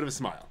a little bit of a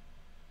smile,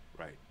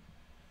 right?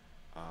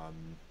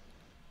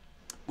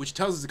 Which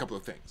tells us a couple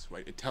of things,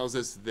 right? It tells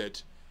us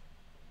that,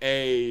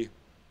 A,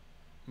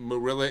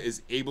 Marilla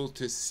is able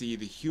to see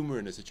the humor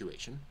in a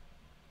situation,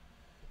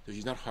 so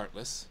she's not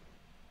heartless.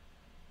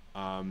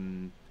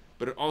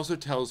 But it also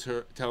tells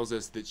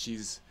us that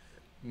she's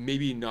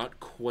maybe not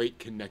quite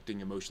connecting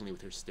emotionally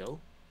with her still.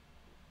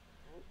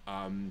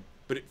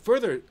 But it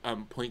further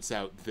points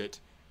out that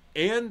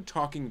Anne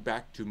talking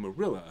back to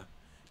Marilla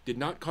did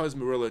not cause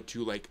Marilla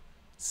to like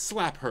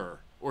slap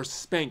her or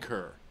spank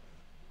her.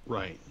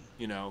 Right.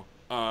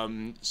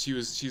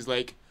 She's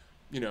like,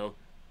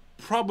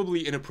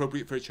 probably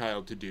inappropriate for a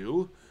child to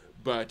do,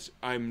 but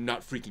I'm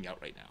not freaking out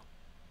right now.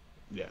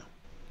 Yeah.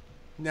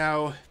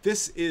 Now,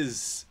 this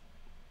is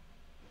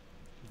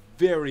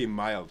very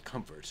mild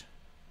comfort.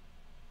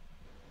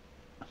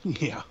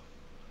 Yeah.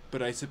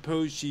 But I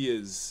suppose she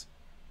is...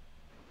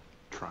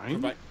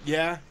 Trying?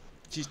 Yeah,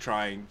 she's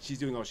trying. She's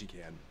doing all she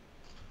can.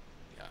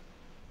 Yeah.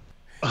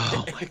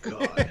 Oh, my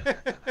God.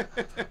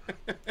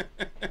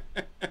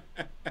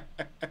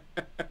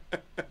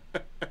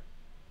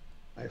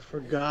 I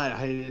forgot.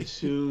 I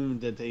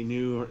assumed that he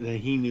knew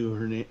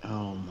her name.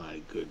 Oh,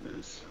 my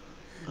goodness.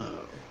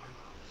 Oh.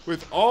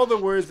 With all the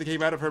words that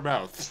came out of her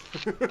mouth,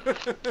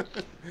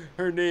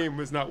 her name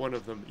was not one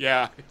of them.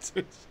 Yeah.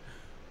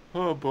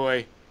 Oh,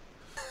 boy.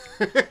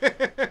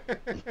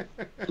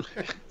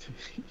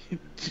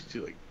 She's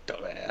like,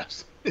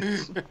 dumbass.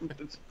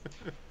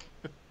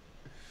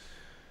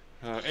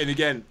 And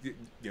again,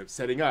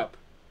 setting up,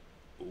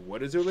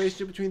 what is the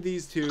relationship between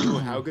these two?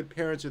 How good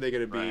parents are they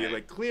going to be? Right.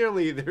 Like,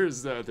 clearly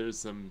there's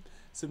some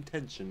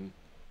tension.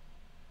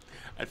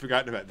 I'd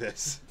forgotten about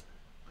this.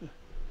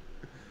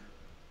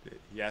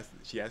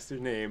 She asked her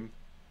name.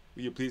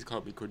 Will you please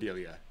call me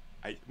Cordelia?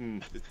 I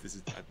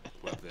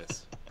love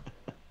this.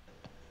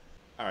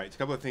 All right, a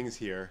couple of things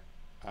here.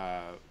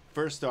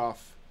 First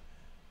off,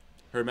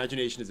 her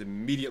imagination is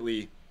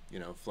immediately,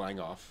 flying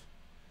off.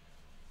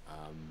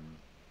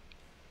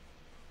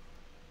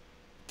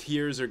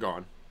 Tears are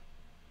gone.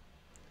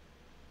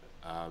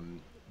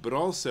 But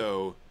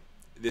also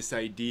this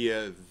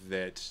idea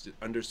that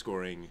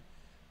underscoring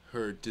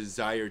her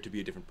desire to be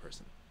a different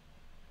person.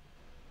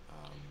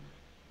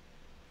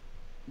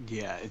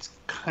 Yeah, it's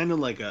kind of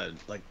like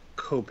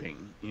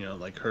coping,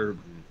 like her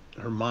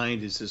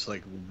mind is just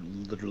like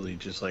literally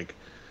just like,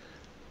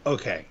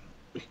 okay,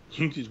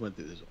 you just went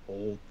through this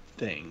whole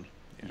thing.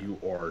 Yeah. You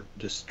are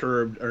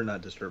disturbed, or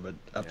not disturbed, but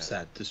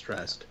upset,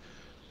 distressed.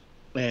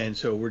 Yeah. And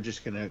so we're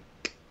just going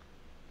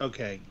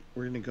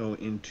to go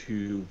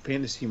into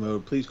fantasy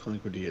mode. Please call me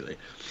Cordelia.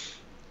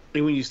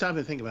 And when you stop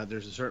and think about it,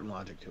 there's a certain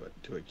logic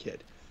to a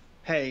kid.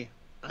 Hey,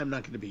 I'm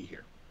not going to be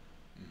here.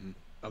 Mm-hmm.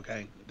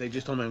 Okay, they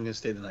just told me I'm going to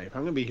stay the night. If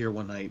I'm going to be here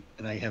one night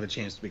and I have a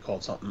chance to be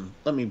called something,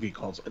 let me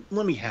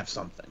have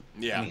something.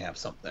 Yeah. Let me have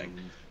something.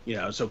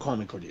 Mm-hmm. So call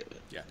me Cordelia.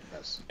 Yeah.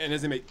 Yes. And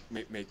as they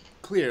make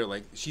clear,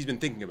 like, she's been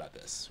thinking about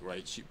this,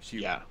 right?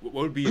 She what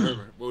would be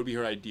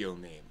her ideal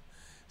name?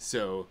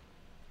 So,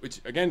 which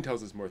again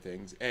tells us more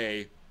things.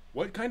 A,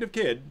 what kind of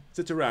kid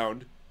sits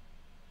around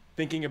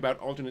thinking about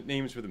alternate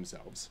names for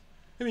themselves?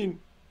 I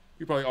mean,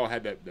 we probably all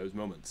had those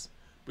moments.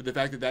 But the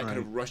fact that kind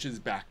of rushes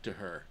back to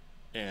her,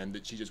 and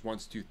that she just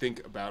wants to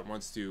think about,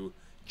 wants to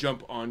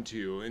jump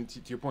onto, and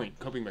to your point,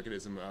 coping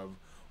mechanism of,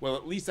 well,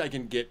 at least I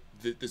can get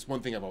this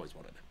one thing I've always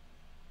wanted.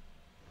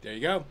 There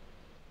you go.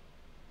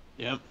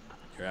 Yep.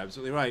 You're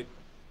absolutely right.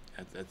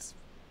 That's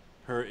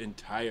her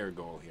entire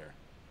goal here.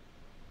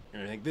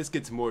 And I think this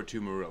gets more to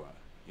Marilla.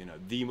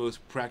 the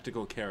most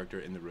practical character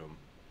in the room.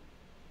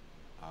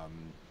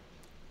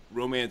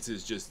 Romance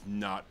is just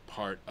not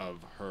part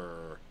of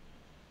her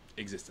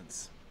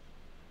existence.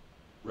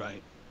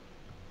 Right.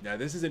 Now,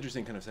 this is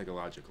interesting kind of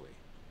psychologically,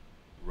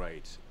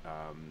 right?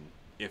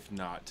 If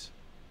not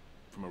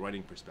from a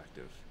writing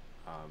perspective.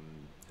 I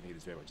think it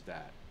is very much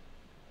that.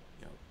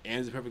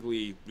 Anne's a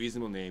perfectly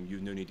reasonable name. You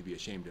have no need to be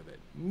ashamed of it.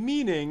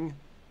 Meaning,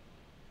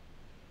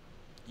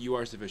 you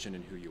are sufficient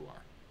in who you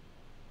are.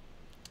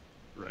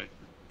 Right.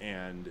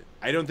 And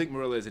I don't think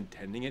Marilla is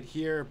intending it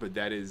here, but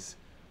that is,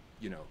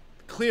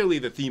 clearly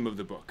the theme of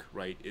the book,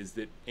 right? Is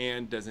that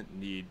Anne doesn't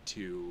need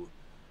to...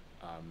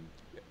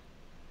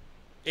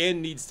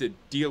 Anne needs to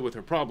deal with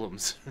her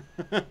problems.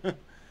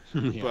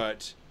 Yeah.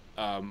 But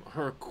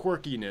her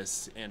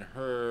quirkiness and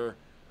her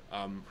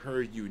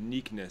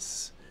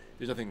uniqueness,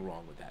 there's nothing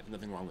wrong with that. There's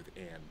nothing wrong with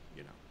Anne,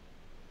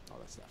 all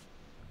that stuff.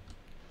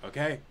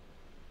 Okay.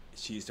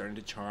 She's starting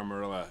to charm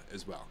Marilla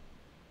as well.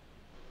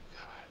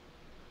 God.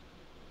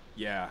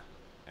 Yeah.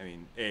 I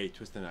mean,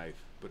 twist the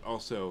knife. But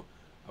also,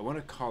 I want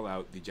to call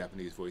out the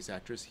Japanese voice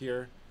actress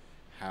here.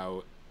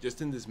 How,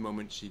 just in this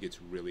moment, she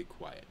gets really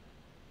quiet.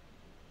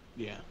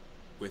 Yeah.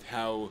 With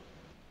how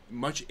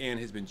much Anne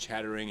has been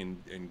chattering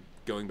and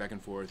going back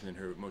and forth and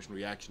her emotional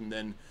reaction.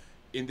 Then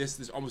in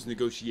this almost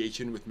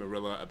negotiation with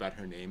Marilla about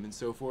her name and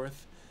so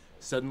forth,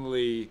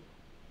 suddenly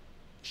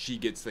she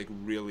gets like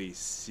really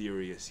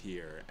serious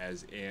here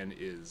as Anne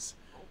is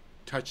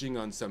touching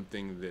on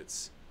something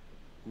that's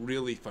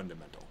really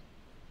fundamental.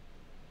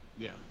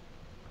 Yeah.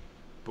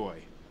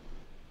 Boy.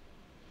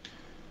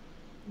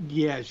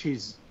 Yeah,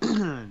 she's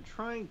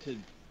trying to...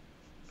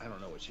 I don't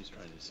know what she's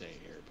trying to say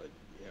here, but,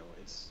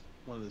 it's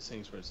one of those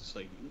things where it's just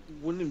like,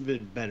 wouldn't it have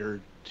been better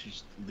to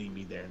just leave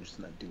me there and just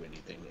not do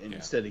anything, and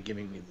instead of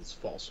giving me this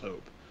false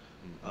hope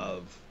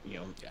of,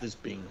 this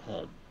being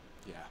home.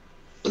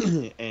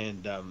 Yeah.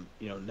 And,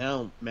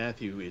 now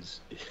Matthew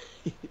is...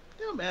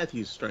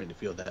 Matthew's starting to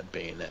feel that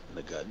bayonet in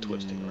the gut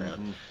twisting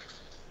around.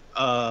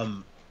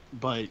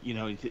 But,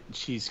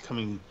 she's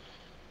coming...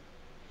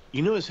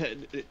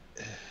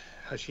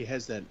 how she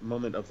has that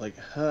moment of like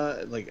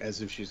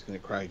as if she's gonna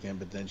cry again,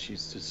 but then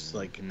she's just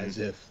like as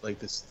if like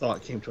this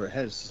thought came to her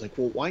head. It's just like,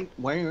 well,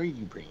 why are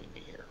you bringing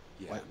me here?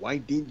 Yeah. Why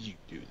did you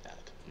do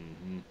that?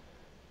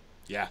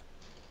 Yeah,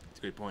 it's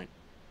a great point.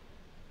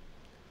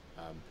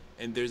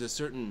 And there's a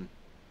certain,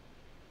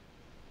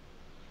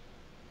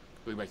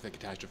 going back to the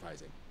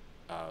catastrophizing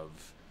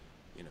of,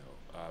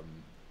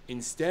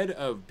 instead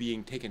of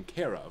being taken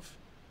care of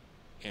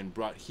and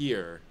brought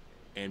here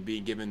and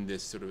being given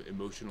this sort of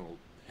emotional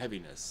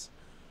heaviness,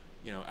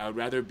 I would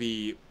rather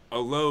be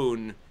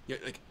alone.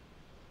 Like,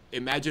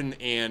 imagine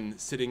Anne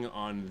sitting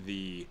in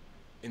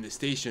the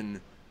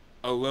station,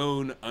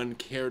 alone,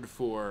 uncared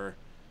for,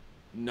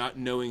 not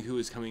knowing who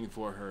is coming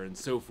for her, and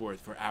so forth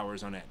for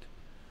hours on end.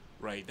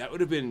 Right? That would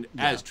have been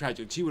as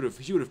tragic. She would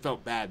have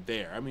felt bad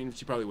there. I mean,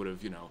 she probably would have,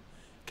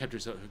 kept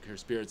her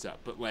spirits up.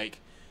 But like,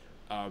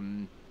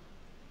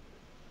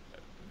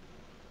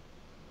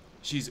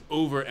 she's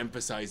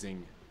overemphasizing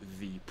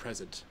the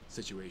present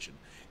situation.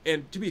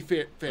 And to be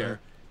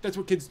fair, that's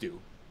what kids do,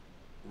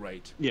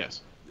 right?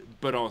 Yes.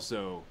 But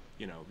also,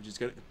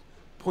 just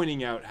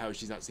pointing out how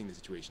she's not seeing the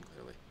situation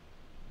clearly.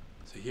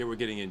 So here we're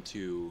getting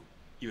into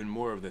even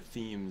more of the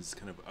themes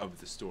kind of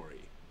the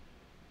story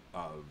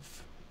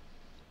of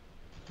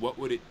what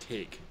would it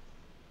take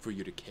for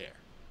you to care?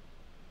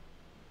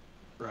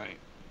 Right.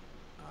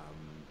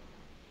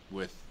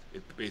 With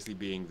it basically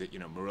being that,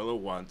 Marilla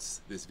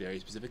wants this very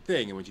specific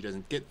thing, and when she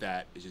doesn't get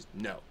that, it's just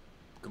no.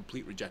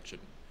 Complete rejection.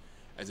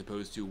 As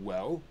opposed to,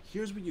 well,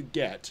 here's what you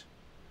get,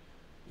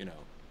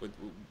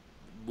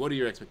 what are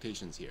your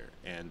expectations here?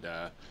 And,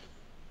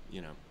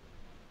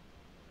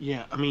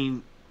 Yeah, I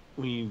mean,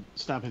 when you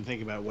stop and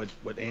think about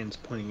what Anne's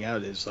pointing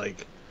out is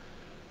like,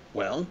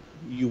 well,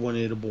 you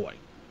wanted a boy.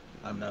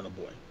 I'm not a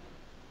boy.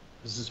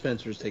 Mrs.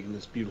 Spencer's taking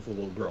this beautiful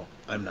little girl.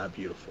 I'm not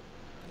beautiful.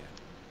 Yeah.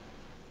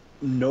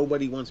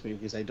 Nobody wants me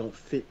because I don't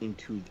fit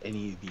into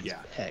any of these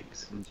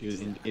pegs.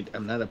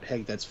 I'm not a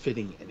peg that's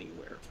fitting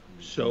anywhere.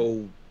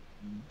 So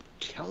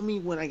tell me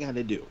what I got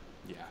to do.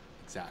 Yeah,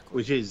 exactly.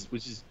 Which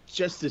is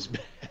just as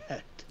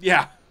bad.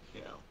 Yeah.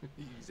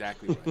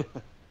 Exactly right.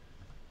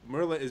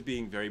 Marilla is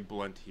being very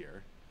blunt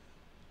here.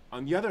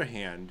 On the other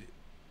hand,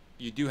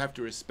 you do have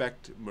to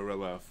respect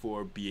Marilla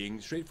for being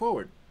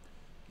straightforward.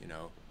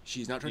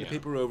 She's not trying to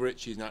paper over it.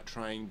 She's not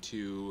trying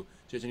to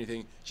judge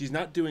anything. She's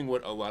not doing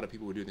what a lot of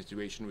people would do in this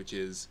situation, which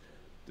is,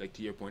 like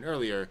to your point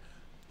earlier,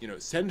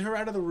 send her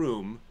out of the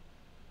room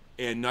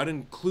and not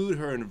include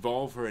her,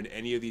 involve her in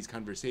any of these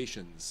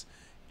conversations,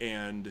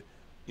 and,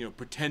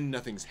 pretend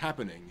nothing's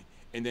happening,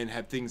 and then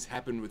have things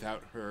happen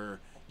without her,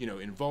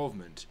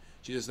 involvement.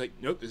 She's just like,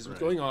 nope, this is what's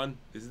going on.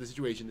 This is the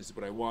situation. This is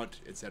what I want,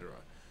 etc.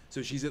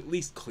 So she's at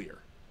least clear.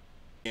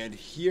 And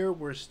here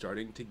we're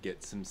starting to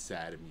get some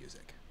sad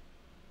music.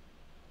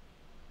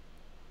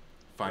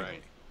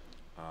 Finally.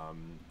 Right.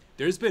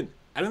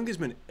 I don't think there's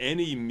been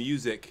any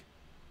music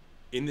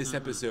in this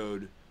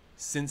episode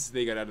since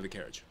they got out of the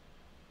carriage.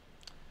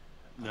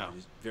 No.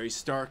 Very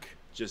stark,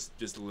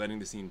 just letting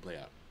the scene play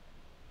out.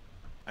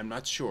 I'm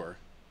not sure,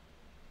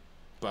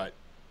 but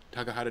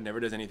Takahata never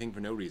does anything for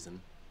no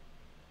reason.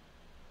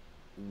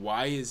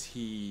 Why is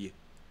he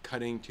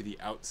cutting to the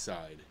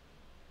outside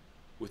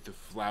with the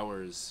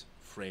flowers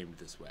framed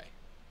this way?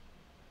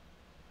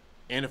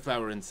 And a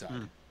flower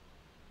inside.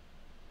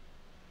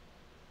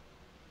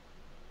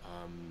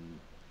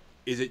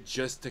 Is it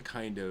just to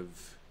kind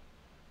of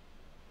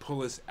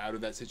pull us out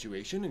of that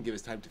situation and give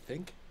us time to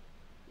think?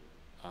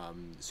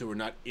 So we're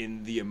not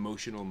in the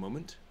emotional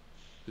moment?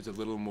 It's a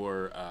little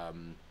more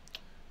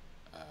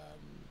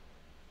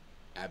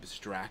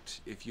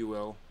abstract, if you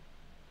will.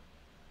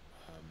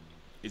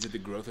 Is it the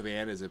growth of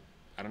Anne?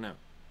 I don't know.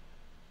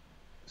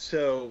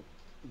 So,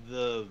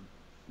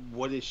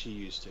 what is she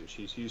used to?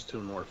 She's used to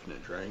an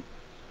orphanage, right?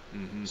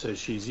 Mm-hmm. So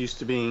she's used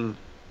to being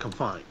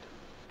confined.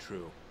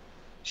 True.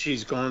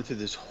 She's gone through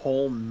this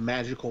whole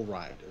magical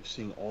ride of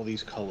seeing all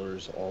these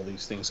colors, all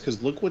these things.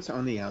 Because look what's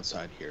on the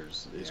outside here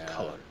is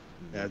color.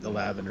 The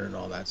lavender and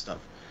all that stuff.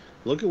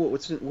 Look at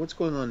what's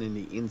going on in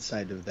the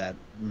inside of that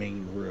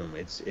main room.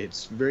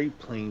 It's very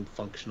plain,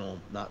 functional,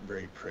 not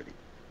very pretty.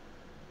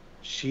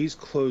 She's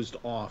closed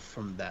off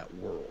from that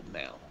world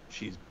now.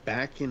 She's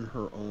back in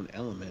her own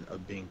element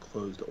of being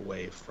closed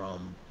away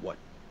from what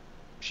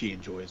she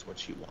enjoys, what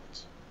she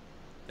wants.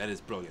 That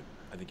is brilliant.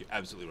 I think you're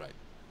absolutely right.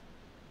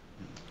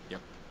 Yep.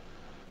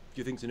 A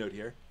few things to note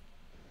here.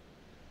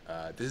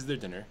 This is their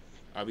dinner.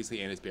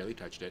 Obviously, Anne has barely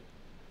touched it.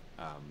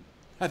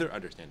 Rather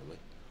understandably.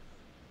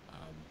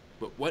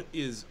 But what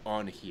is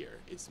on here?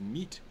 It's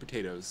meat,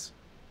 potatoes,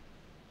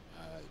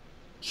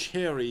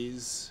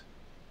 cherries,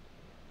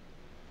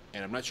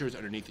 and I'm not sure what's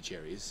underneath the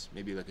cherries.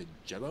 Maybe like a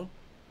jello?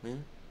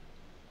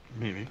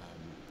 Maybe.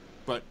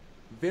 But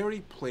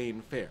very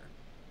plain fare.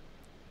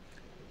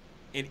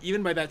 And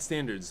even by that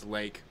standards,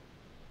 like,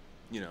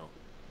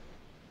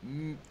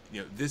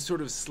 this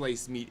sort of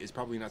sliced meat is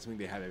probably not something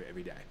they have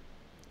every day.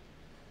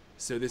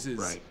 So this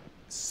is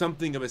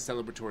something of a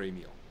celebratory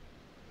meal.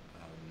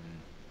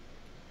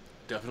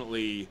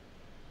 Definitely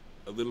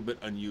a little bit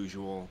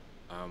unusual.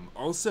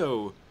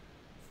 Also,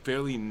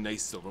 fairly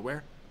nice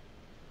silverware.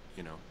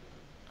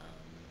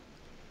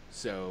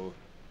 So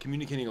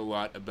communicating a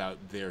lot about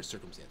their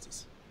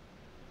circumstances.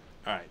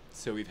 All right,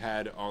 so we've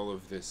had all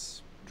of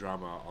this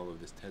drama, all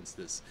of this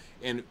tenseness,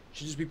 and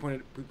should just be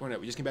pointed out,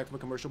 we just came back from a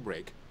commercial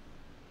break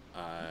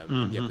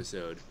in the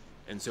episode,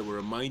 and so we're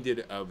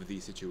reminded of the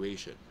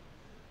situation,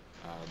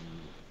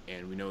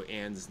 and we know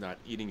Anne's not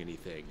eating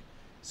anything,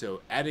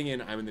 so adding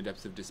in "I'm in the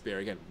depths of despair"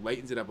 again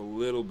lightens it up a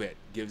little bit,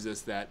 gives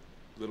us that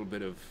little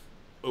bit of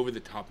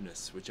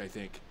over-the-topness, which I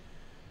think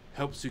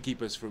helps to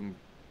keep us from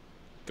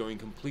going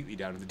completely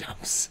down to the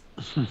dumps.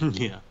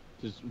 Yeah.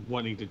 Just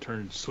wanting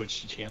to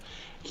switch the channel.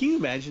 Can you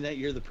imagine that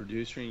you're the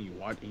producer and you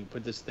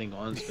put this thing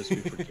on, it's supposed to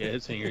be for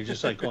kids, and you're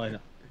just like going,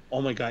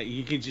 oh my god,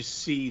 you can just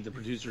see the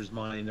producer's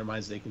mind in their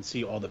minds. They can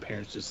see all the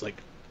parents just like,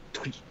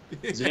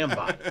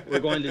 Zambot. We're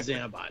going to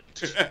Zambot.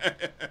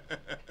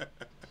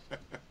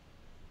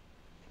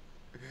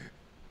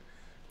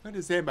 Going to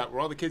Zambot,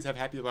 where all the kids have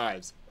happy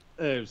lives.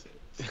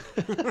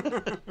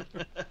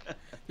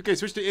 Okay,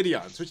 switch to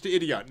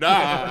Idion.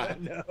 Nah.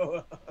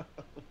 No.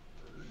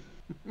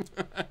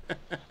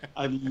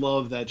 I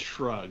love that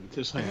shrug.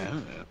 Just like,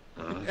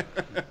 what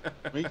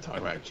are you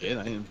talking about, kid?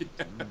 Eat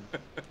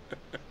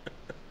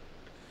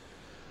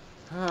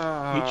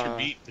your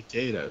meat and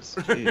potatoes.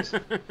 Jeez.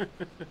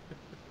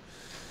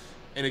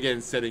 And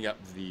again, setting up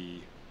the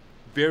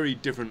very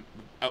different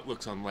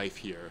outlooks on life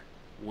here,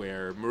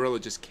 where Marilla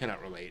just cannot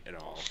relate at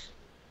all.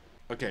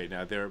 Okay,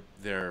 now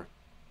they're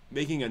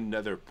making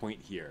another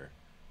point here,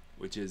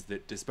 which is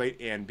that despite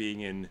Anne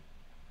being in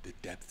the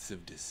depths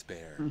of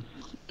despair,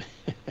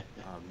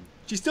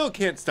 she still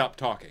can't stop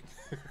talking.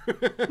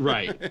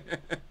 Right.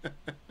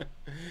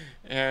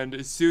 And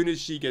as soon as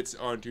she gets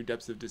onto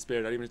depths of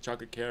despair, not even a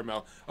chocolate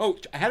caramel. Oh,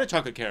 I had a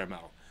chocolate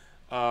caramel.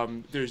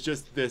 There's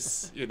just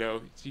this,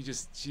 she's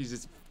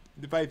just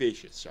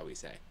vivacious, shall we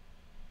say.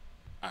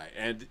 All right,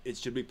 and it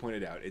should be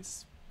pointed out,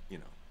 it's,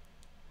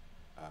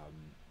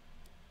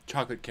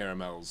 chocolate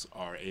caramels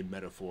are a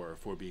metaphor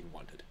for being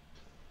wanted.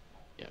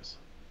 Yes.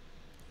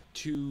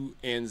 To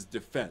Anne's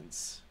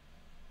defense,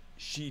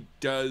 she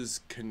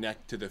does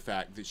connect to the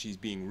fact that she's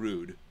being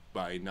rude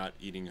by not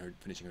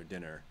finishing her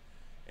dinner,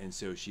 and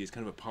so she is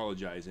kind of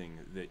apologizing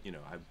that,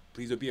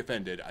 please don't be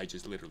offended, I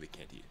just literally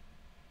can't eat.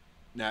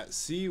 Now,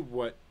 see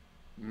what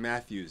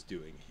Matthew's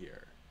doing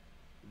here.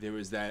 There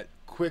was that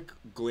quick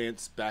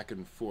glance back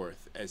and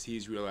forth as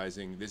he's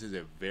realizing this is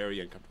a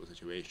very uncomfortable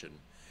situation.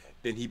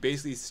 Then he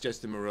basically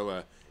suggests to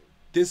Marilla,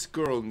 this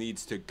girl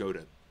needs to go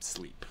to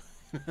sleep.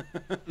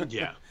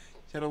 Yeah.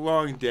 She's had a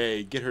long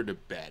day, get her to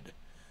bed.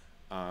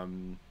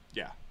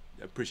 Yeah,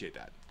 appreciate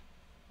that.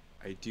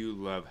 I do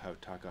love how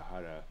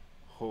Takahata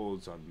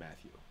holds on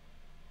Matthew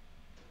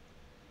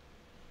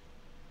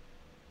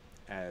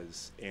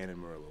as Anne and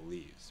Marilla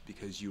leaves,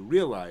 because you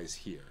realize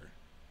here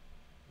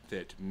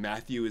that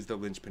Matthew is the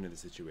linchpin of the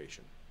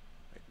situation.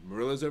 Right?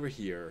 Marilla's over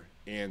here,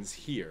 Anne's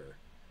here.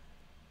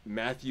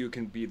 Matthew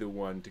can be the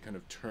one to kind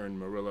of turn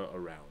Marilla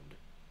around.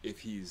 if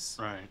he's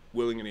Right.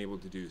 willing and able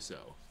to do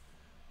so.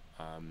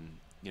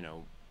 You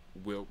know,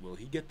 will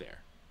he get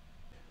there?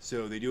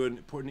 So they do an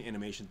important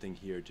animation thing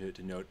here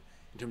to note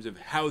in terms of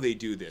how they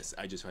do this.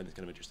 I just find this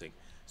kind of interesting.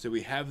 So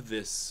we have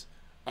this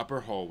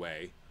upper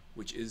hallway,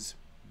 which is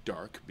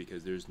dark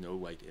because there's no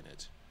light in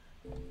it.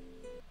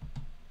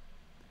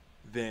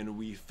 Then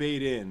we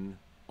fade in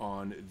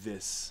on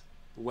this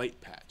light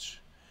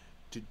patch.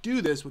 To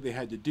do this, what they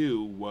had to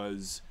do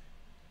was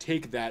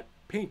take that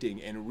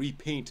painting and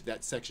repaint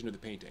that section of the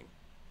painting.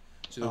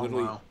 So they're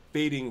literally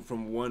fading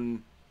from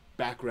one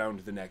background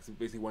to the next,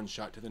 basically one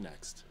shot to the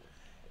next.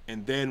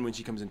 And then when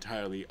she comes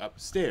entirely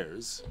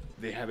upstairs,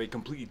 they have a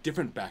completely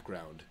different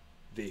background.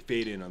 They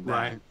fade in on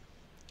that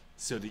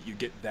so that you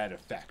get that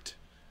effect.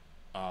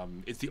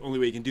 It's the only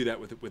way you can do that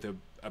with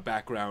a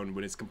background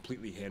when it's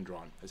completely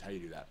hand-drawn. That's how you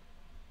do that.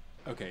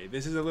 Okay,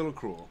 this is a little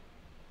cruel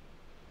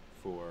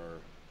for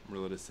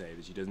Marilla to say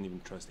that she doesn't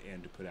even trust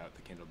Anne to put out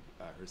the candle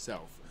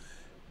herself.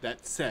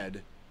 That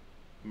said,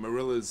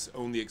 Marilla's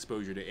only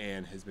exposure to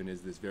Anne has been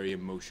as this very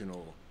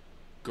emotional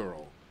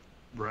girl.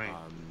 Right.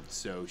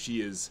 So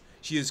she is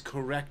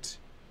correct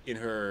in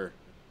her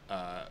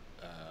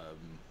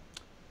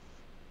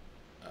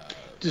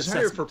desire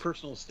assessment. for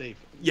personal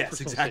safety.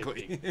 Yes,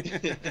 exactly.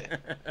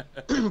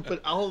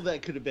 But all of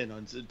that could have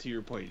been, to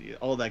your point,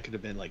 all of that could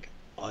have been like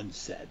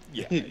unsaid.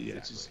 Yeah,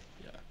 It's exactly. just,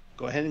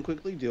 go ahead and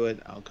quickly do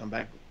it. I'll come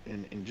back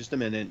in just a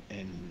minute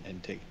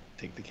and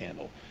take the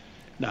candle.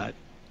 Not,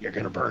 you're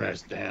gonna burn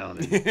us down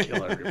and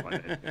kill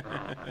everyone.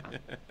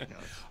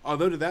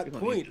 Although to that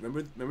point,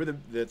 remember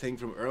the thing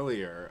from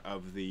earlier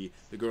of the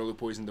girl who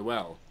poisoned the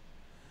well?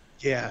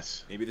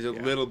 Yes. Maybe there's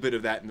a little bit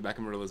of that in the back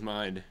of Marilla's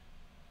mind.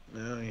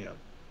 Oh yeah.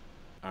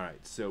 All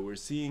right, so we're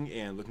seeing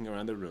Anne looking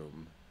around the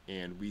room,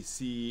 and we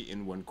see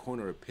in one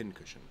corner a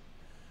pincushion.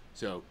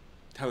 So,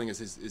 telling us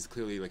this is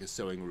clearly like a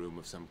sewing room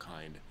of some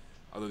kind,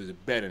 although there's a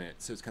bed in it,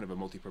 so it's kind of a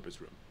multi-purpose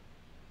room.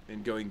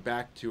 And going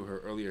back to her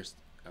earlier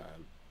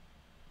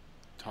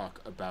talk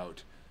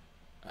about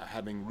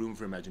having room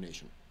for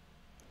imagination.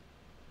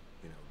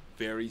 You know,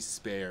 very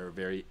spare,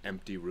 very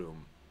empty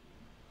room.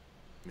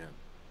 You know,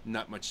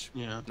 not much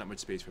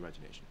space for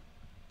imagination.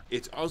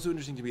 It's also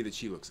interesting to me that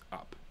she looks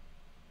up.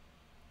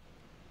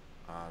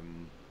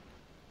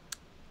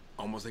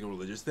 Almost like a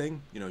religious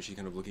thing. You know, she's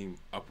kind of looking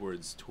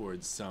upwards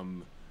towards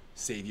some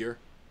savior.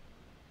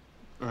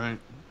 Right.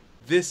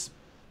 This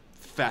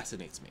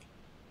fascinates me.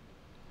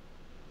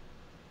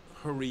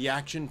 Her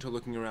reaction to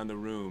looking around the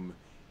room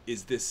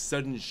is this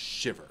sudden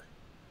shiver.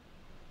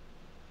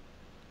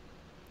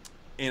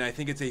 And I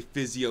think it's a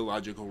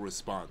physiological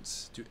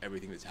response to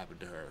everything that's happened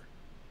to her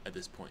at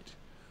this point.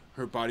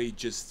 Her body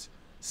just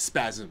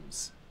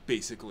spasms,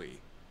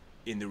 basically,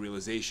 in the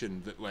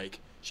realization that, like,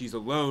 she's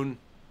alone,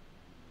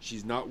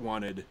 she's not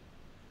wanted,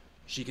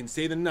 she can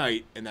stay the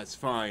night, and that's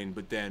fine,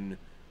 but then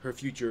her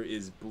future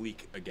is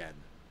bleak again.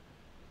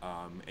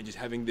 And just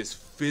having this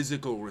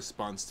physical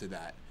response to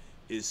that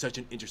is such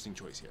an interesting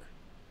choice here.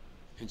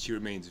 And she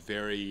remains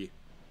very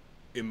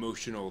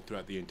emotional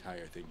throughout the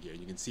entire thing here.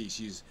 You can see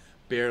she's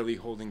barely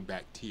holding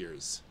back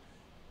tears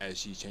as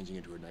she's changing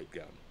into her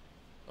nightgown.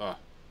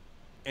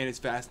 And it's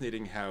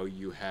fascinating how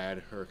you had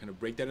her kind of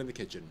break down in the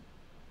kitchen,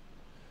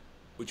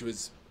 which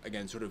was,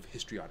 again, sort of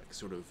histrionic,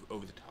 sort of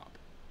over the top.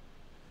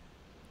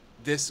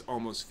 This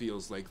almost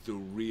feels like the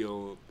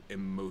real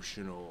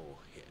emotional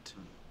hit.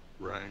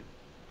 Right.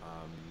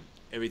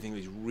 Everything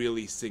just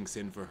really sinks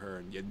in for her,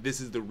 and yet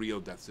this is the real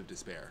depths of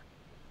despair.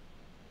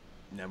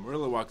 Now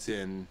Marilla walks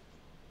in,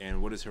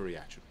 and what is her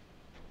reaction?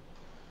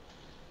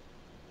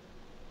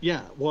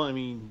 Yeah, well, I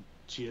mean,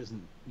 she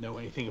doesn't know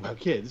anything about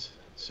kids,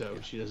 so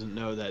she doesn't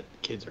know that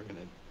kids are going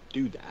to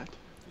do that.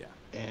 Yeah.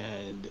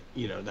 And,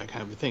 you know, that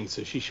kind of a thing.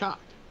 So she's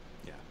shocked.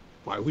 Yeah.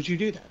 Why would you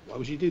do that? Why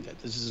would you do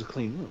that? This is a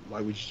clean room. Why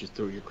would you just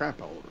throw your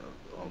crap all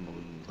over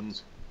the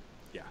place?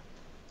 Yeah.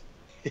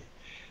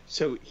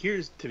 So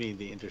here's, to me,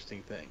 the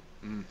interesting thing.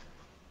 Mm.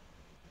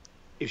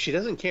 If she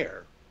doesn't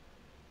care,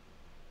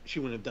 she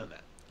wouldn't have done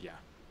that. Yeah.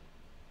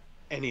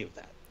 Any of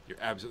that. You're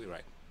absolutely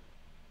right.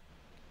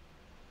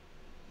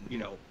 You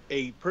know,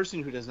 a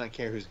person who does not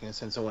care who's going to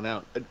send someone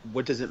out,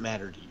 what does it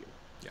matter to you?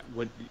 Yeah.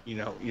 What, you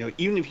know,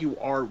 even if you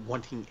are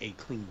wanting a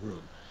clean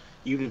room,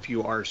 even if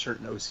you are a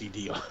certain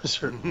OCD on a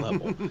certain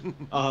level,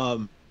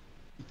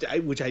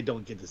 which I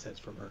don't get the sense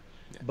from her,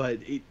 but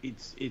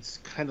it's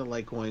kind of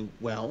like going,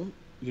 well,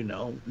 you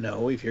know,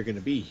 no, if you're going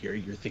to be here,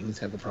 your things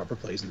have a proper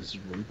place, and this is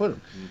where we put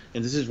them.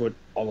 And this is what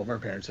all of our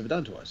parents have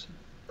done to us,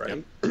 right?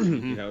 Yep.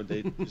 You know,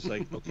 they just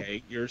like,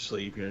 okay, you're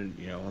asleep,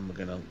 I'm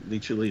going to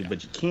let you leave,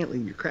 but you can't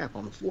leave your crap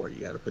on the floor. You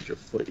got to put your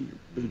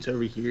boots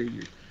over here.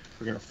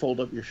 We're going to fold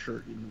up your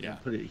shirt and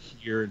put it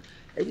here. And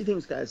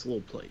everything's got its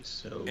little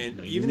place. So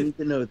and you need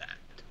to know that.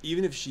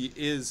 Even if she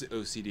is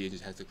OCD and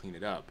just has to clean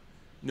it up,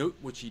 note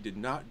what she did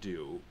not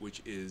do,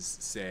 which is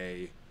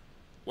say,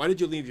 why did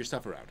you leave your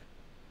stuff around?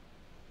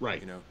 Right.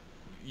 You know,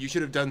 you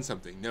should have done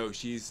something. No,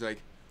 she's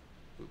like,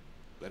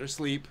 let her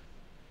sleep.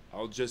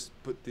 I'll just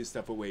put this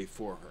stuff away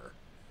for her.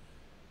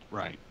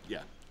 Right.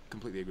 Yeah,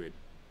 completely agreed.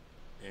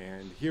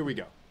 And here we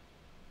go.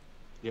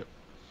 Yep.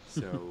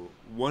 So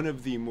one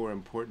of the more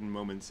important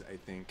moments, I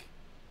think,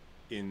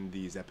 in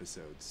these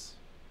episodes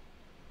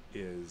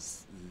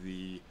is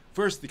the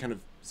kind of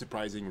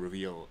surprising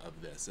reveal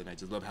of this. And I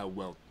just love how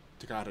well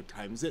Takahata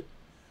times it,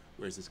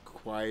 where it's this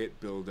quiet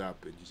build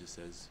up and he just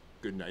says,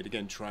 good night.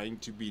 Again, trying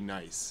to be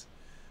nice,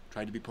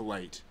 trying to be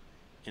polite.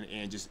 And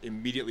Anne just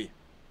immediately,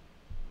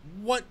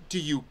 what do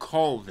you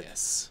call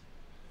this?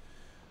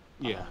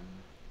 Yeah.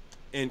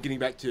 And getting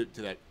back to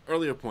that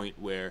earlier point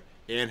where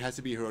Anne has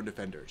to be her own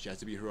defender. She has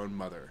to be her own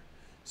mother.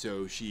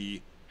 So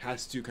she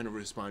has to kind of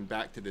respond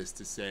back to this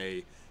to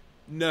say,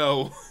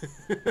 no.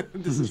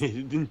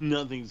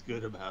 Nothing's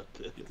good about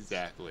this.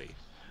 Exactly.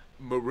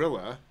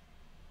 Marilla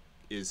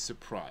is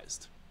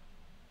surprised.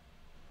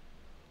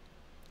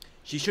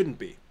 She shouldn't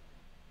be.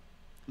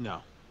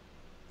 No.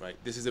 Right?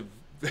 This is a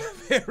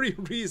very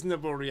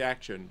reasonable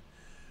reaction.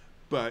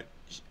 But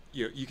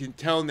you can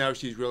tell now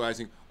she's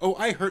realizing, oh,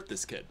 I hurt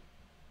this kid.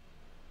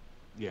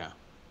 Yeah.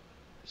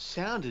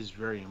 Sound is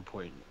very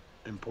important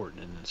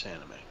in this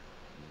anime.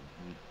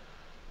 Mm-hmm.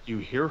 You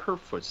hear her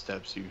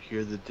footsteps, you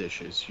hear the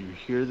dishes, you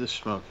hear the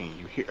smoking,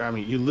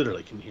 you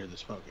literally can hear the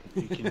smoking.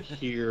 You can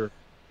hear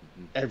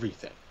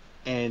everything.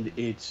 And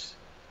it's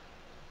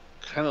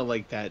kind of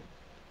like that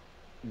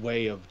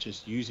way of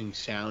just using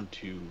sound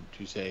to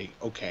say,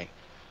 okay,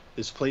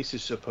 this place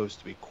is supposed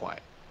to be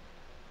quiet.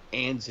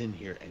 Anne's in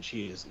here and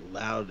she is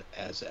loud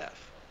as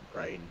F,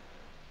 right?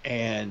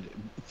 And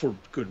for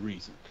good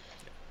reason.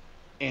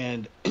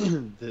 And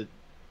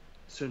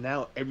so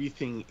now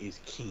everything is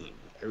keen.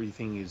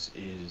 Everything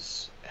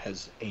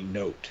has a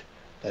note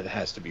that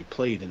has to be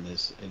played in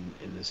this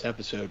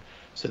episode,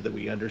 so that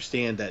we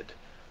understand that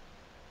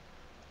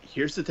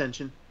here's the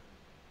tension.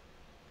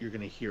 You're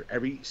going to hear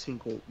every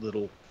single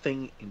little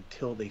thing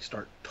until they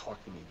start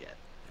talking again,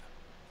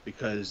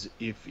 because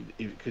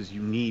because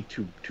you need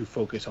to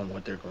focus on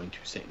what they're going to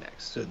say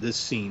next. So this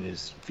scene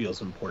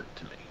feels important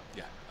to me.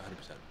 Yeah,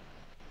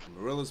 100%.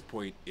 Marilla's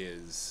point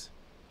is,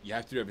 you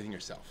have to do everything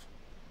yourself.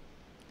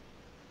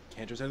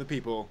 Can't trust other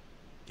people.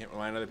 Can't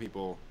rely on other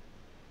people.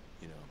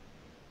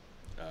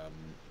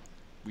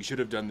 We should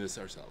have done this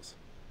ourselves.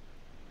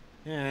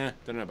 Don't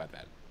know about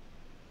that.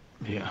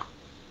 Yeah.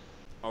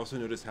 Also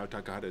notice how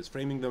Takahata is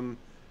framing them.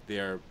 They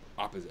are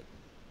opposite.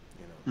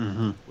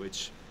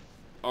 Which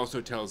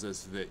also tells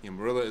us that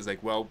Marilla is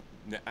like, well,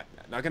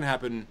 not gonna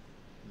happen.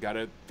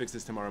 Gotta fix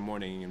this tomorrow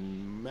morning.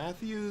 And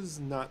Matthew's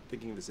not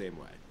thinking the same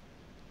way.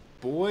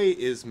 Boy,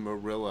 is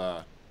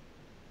Marilla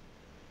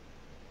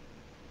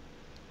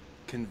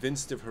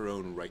convinced of her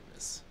own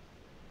rightness.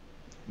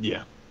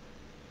 Yeah.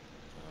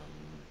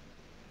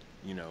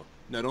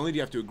 Not only do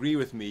you have to agree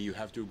with me, you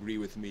have to agree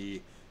with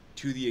me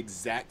to the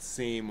exact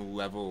same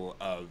level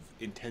of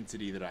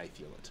intensity that I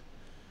feel it.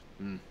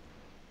 And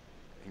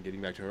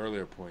getting back to her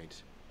earlier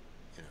point,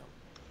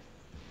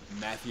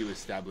 Matthew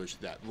established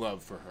that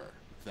love for her,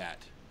 that,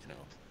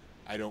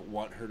 I don't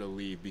want her to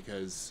leave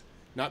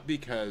not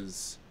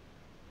because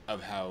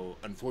of how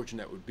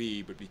unfortunate it would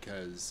be, but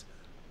because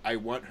I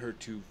want her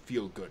to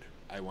feel good.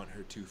 I want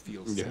her to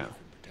feel safe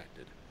and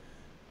protected.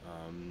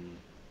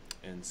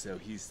 And so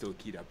he's still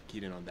keyed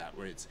in on that,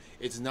 where it's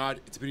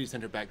pretty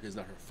sent her back because it's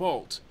not her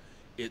fault.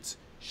 It's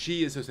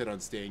she is so set on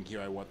staying here.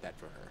 I want that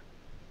for her.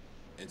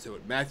 And so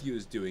what Matthew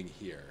is doing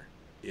here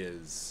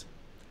is,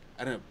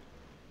 I don't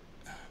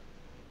know,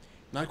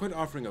 not quite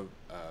offering an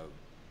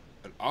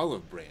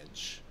olive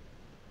branch,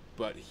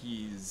 but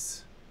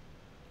he's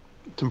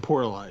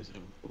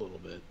temporalizing a little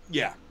bit.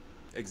 Yeah,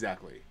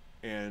 exactly.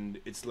 And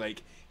it's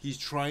like he's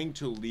trying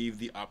to leave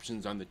the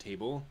options on the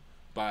table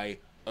by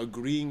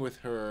agreeing with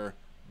her,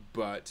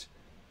 but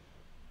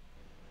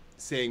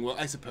saying, well,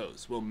 I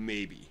suppose, well,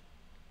 maybe.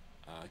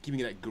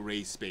 Keeping that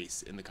gray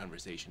space in the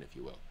conversation, if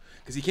you will.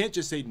 Because he can't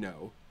just say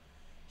no.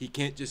 He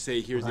can't just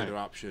say, here's the other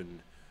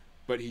option.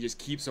 But he just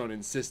keeps on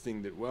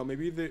insisting that, well,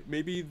 maybe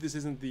this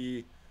isn't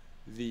the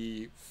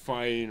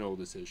final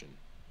decision.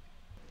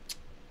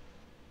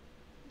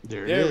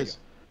 There it is.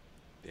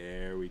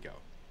 There we go.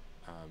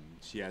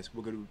 She asks,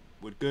 what good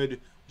would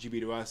you be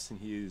to us? And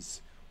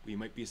we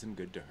might be some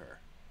good to her.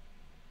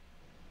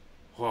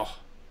 Oh,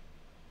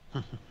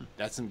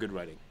 that's some good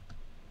writing.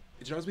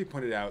 It should also be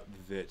pointed out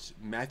that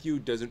Matthew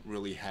doesn't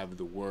really have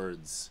the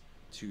words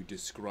to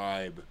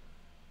describe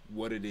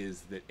what it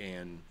is that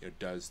Anne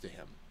does to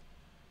him.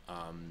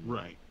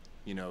 Right.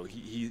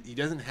 He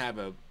doesn't have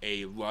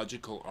a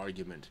logical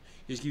argument.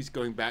 He just keeps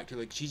going back to,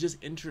 like, she's just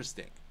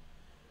interesting.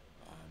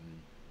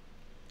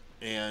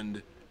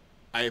 And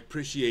I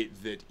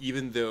appreciate that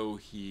even though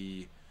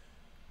he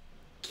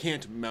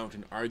can't mount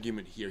an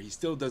argument here, he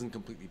still doesn't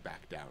completely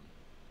back down.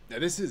 Now,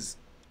 this is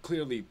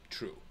clearly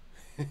true.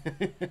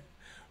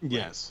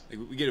 Yes.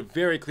 Like, we get a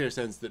very clear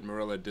sense that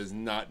Marilla does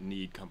not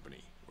need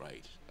company,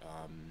 right?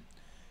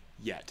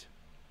 Yet.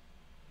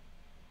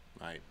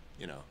 Right?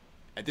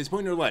 At this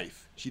point in her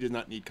life, she does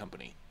not need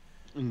company.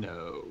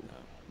 No.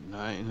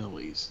 Not in the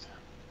least.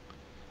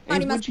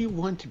 And would you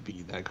want to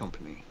be that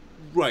company?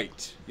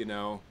 Right, she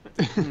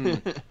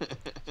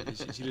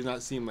does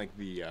not seem like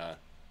the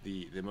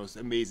most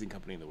amazing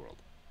company in the world.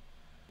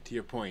 To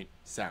your point,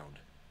 sound.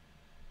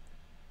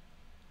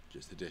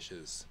 just the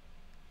dishes,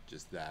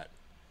 just that.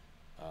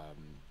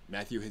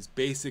 Matthew has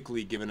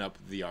basically given up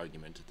the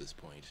argument at this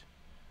point.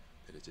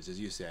 That it's just as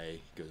you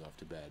say, he goes off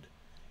to bed.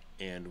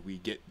 And we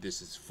get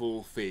this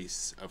full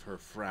face of her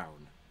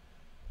frown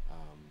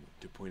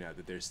to point out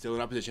that they're still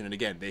in opposition. And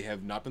again, they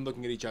have not been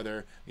looking at each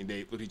other. I mean, they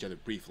looked at each other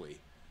briefly,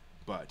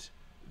 but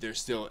they're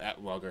still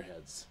at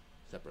loggerheads,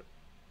 separate.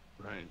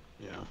 Right,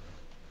 yeah.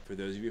 For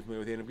those of you familiar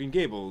with Anne of Green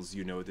Gables,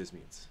 you know what this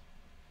means.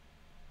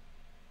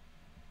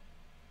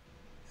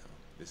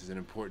 This is an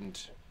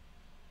important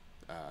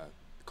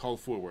call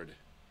forward,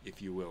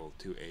 if you will,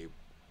 to a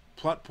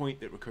plot point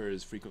that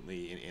recurs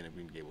frequently in Anne of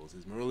Green Gables,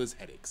 is Marilla's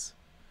headaches.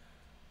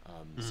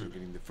 So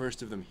getting the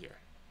first of them here.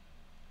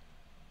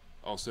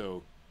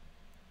 Also,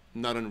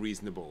 not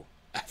unreasonable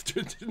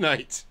after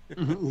tonight.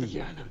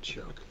 Yeah, no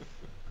joke.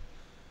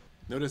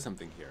 Notice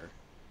something here.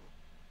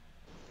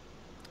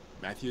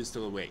 Matthew is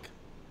still awake.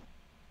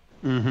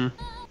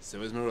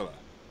 So is Marilla.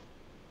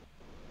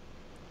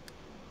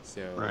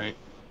 So, right.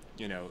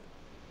 You know,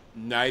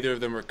 neither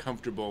of them are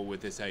comfortable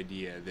with this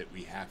idea that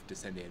we have to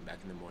send Anne back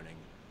in the morning.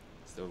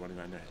 Still running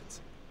around their heads.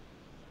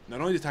 Not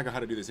only does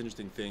Takahata do this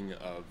interesting thing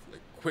of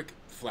like quick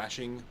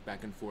flashing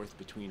back and forth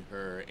between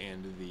her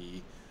and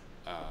the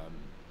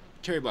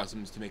cherry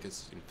blossoms to make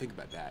us think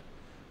about that,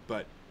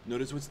 but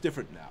notice what's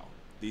different now.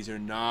 These are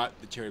not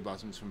the cherry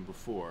blossoms from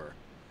before.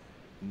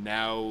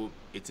 Now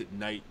it's at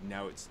night,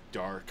 now it's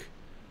dark,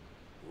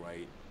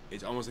 right?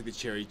 It's almost like the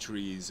cherry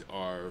trees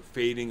are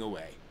fading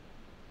away.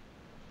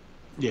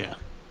 Yeah.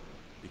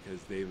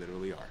 Because they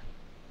literally are.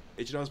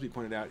 It should also be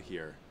pointed out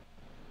here,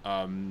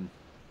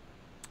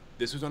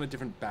 this was on a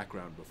different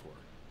background before,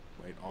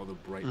 right? All the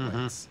bright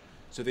lights.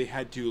 So they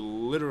had to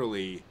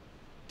literally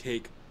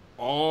take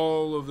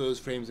all of those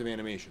frames of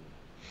animation,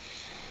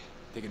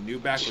 take a new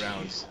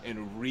background,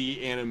 and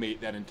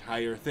reanimate that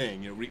entire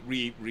thing. You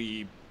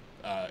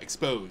know,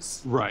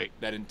 expose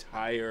that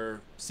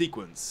entire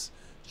sequence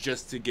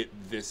just to get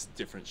this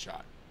different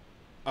shot.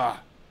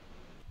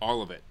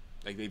 All of it.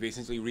 Like they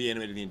basically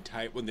reanimated the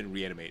entire. Well, they didn't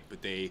reanimate,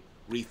 but they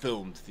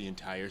refilmed the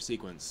entire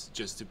sequence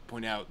just to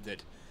point out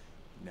that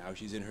now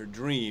she's in her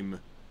dream.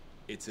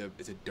 It's a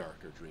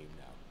darker dream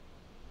now.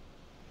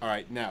 All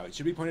right, now it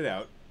should be pointed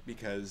out,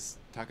 because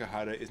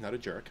Takahata is not a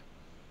jerk.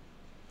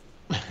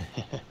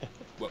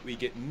 What we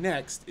get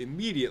next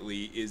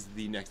immediately is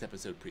the next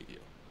episode preview,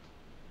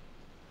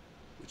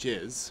 which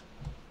is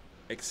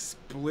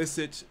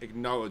explicit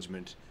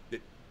acknowledgement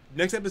that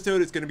next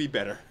episode is going to be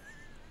better.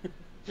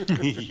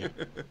 Yeah.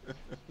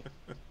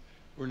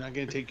 We're not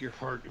going to take your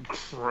heart and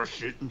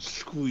crush it and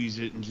squeeze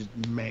it and just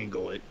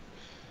mangle it.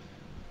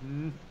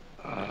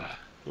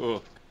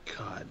 Oh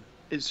God.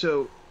 And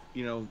so,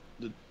 you know,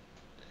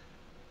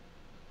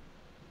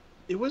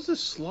 it was a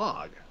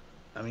slog.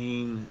 I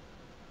mean,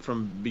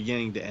 from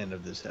beginning to end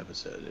of this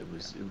episode, it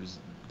was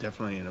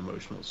definitely an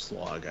emotional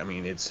slog. I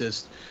mean, it's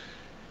just,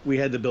 we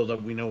had to build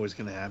up. We know what's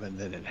going to happen,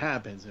 then it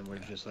happens, and we're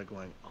just like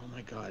going, oh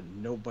my God,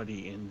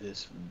 nobody in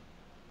this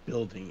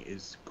building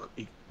is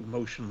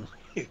emotionally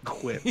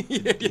equipped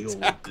to deal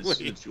with this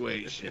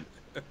situation.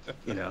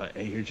 You know,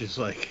 and you're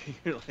like,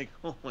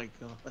 oh my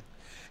God.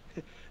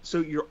 So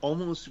you're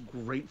almost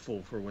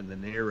grateful for when the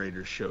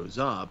narrator shows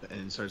up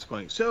and starts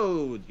going,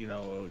 so,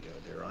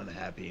 they're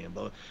unhappy and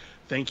blah.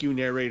 Thank you,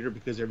 narrator,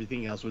 because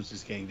everything else was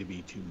just getting to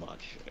be too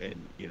much. And,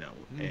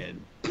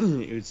 and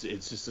it's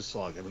just a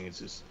slog. I mean,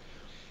 it's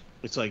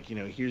like,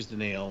 here's the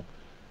nail.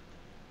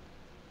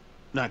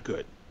 Not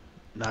good.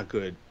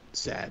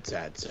 Sad,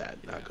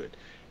 not good.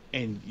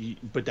 And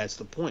but that's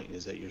the point,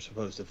 is that you're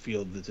supposed to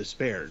feel the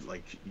despair.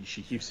 Like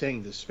she keeps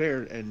saying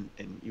despair, and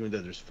even though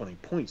there's funny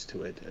points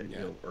to it,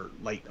 or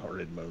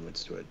lighthearted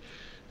moments to it,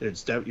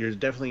 you're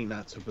definitely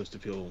not supposed to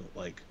feel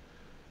like,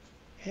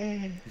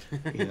 you're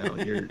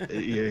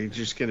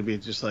just gonna be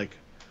just like,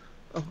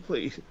 oh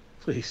please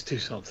do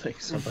something,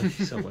 somebody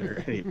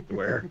somewhere,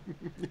 anywhere,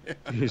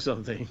 do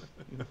something,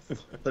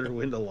 let her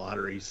win the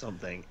lottery,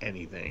 something,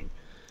 anything.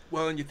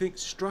 Well, and you think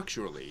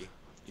structurally.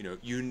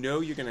 You're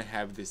going to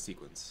have this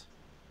sequence.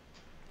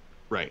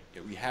 Right.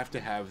 We have to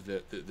have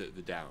the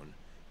down.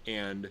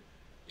 And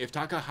if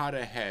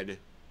Takahata had...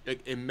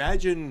 Like,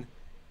 imagine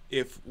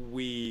if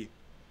we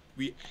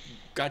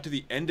got to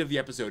the end of the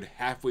episode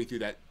halfway through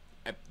that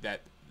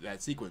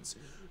sequence.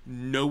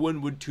 No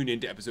one would tune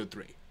into episode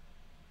 3.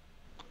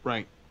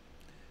 Right.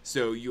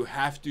 So you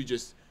have to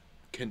just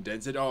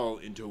condense it all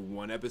into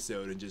one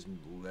episode and just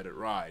let it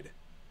ride.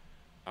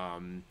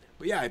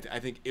 But yeah, I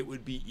think it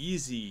would be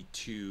easy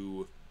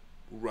to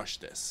rush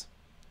this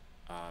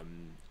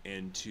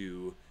and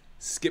to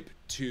skip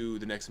to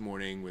the next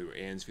morning where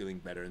Anne's feeling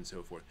better and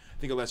so forth. I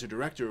think a lesser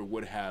director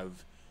would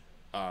have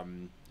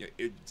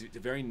it's a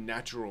very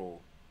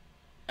natural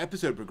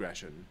episode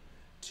progression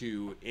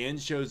to Anne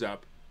shows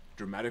up,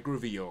 dramatic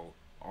reveal,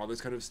 all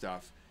this kind of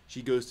stuff.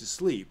 She goes to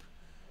sleep,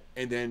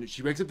 and then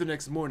she wakes up the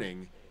next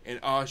morning, and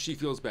she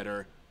feels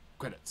better.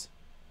 Credits.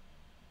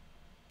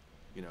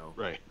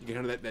 Right. You get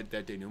kind of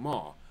that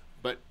denouement.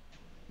 But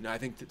no, I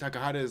think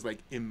Takahata is like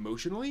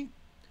emotionally,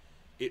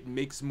 it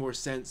makes more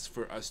sense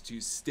for us to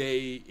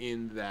stay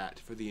in that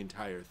for the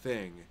entire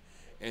thing,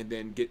 and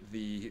then get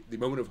the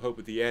moment of hope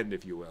at the end,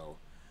 if you will,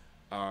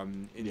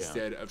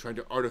 instead of trying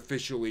to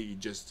artificially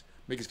just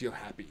make us feel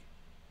happy,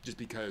 just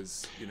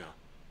because, you know.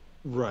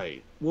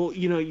 Right. Well,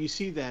 you know, you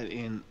see that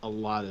in a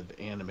lot of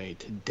anime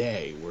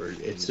today, where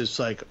it's just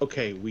like,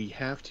 okay, we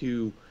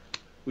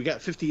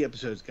got 50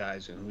 episodes,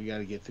 guys, and we got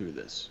to get through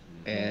this.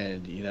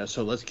 And you know,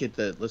 so let's get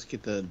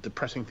the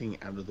depressing thing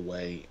out of the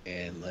way,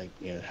 and like,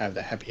 you know, have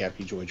the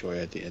happy joy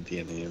at the end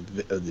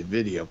of the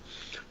video,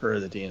 or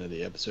at the end of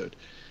the episode.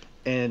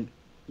 And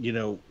you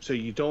know, so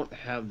you don't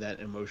have that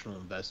emotional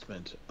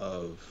investment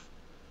of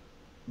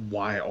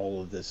why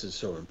all of this is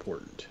so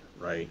important,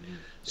 right?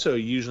 So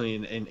usually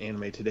in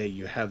anime today,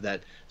 you have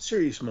that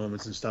serious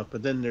moments and stuff,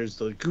 but then there's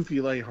the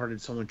goofy,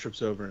 lighthearted, someone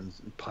trips over and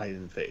pie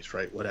in the face,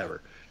 right?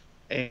 Whatever.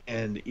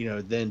 And you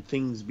know, then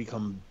things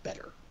become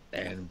better,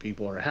 and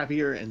people are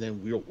happier, and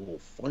then we'll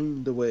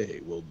find the way.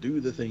 We'll do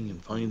the thing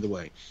and find the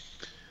way.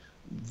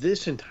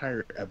 This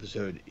entire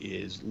episode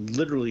is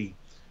literally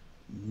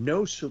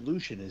no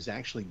solution is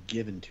actually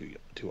given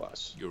to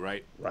us. You're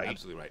right. Right.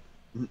 Absolutely right.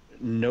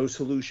 No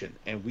solution,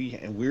 and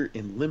we're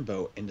in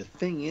limbo. And the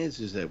thing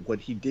is that what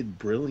he did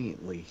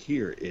brilliantly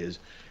here is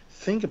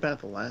think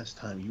about the last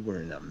time you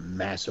were in a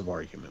massive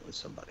argument with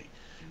somebody,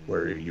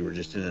 where you were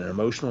just in an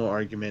emotional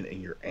argument and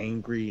you're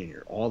angry and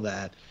you're all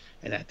that,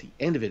 and at the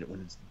end of it,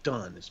 when it's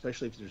done,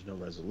 especially if there's no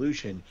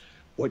resolution,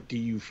 what do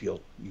you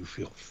feel? You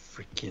feel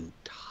freaking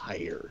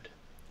tired.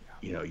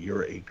 You know,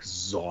 you're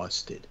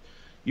exhausted.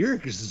 You're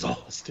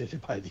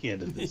exhausted by the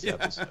end of this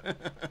episode,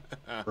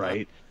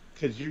 right?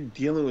 Because you're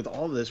dealing with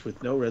all this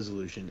with no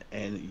resolution,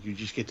 and you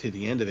just get to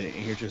the end of it,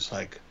 and you're just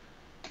like,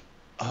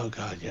 "Oh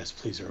God, yes,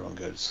 please, everyone,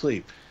 go to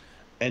sleep."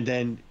 And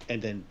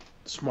then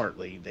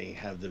smartly, they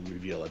have the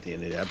reveal at the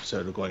end of the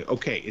episode of going,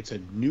 "Okay, it's a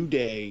new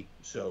day,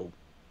 so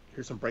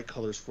here's some bright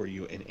colors for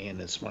you." And Anne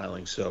is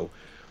smiling, so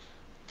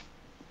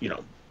you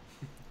know.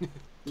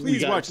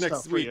 Please watch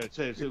next week.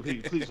 So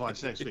please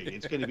watch next week.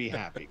 It's going to be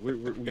happy.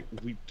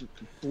 We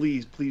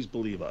please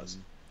believe us.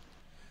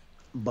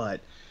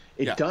 But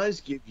it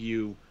does give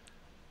you.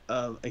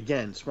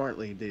 Again,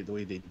 smartly, the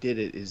way they did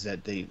it is that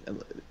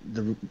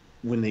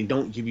when they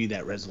don't give you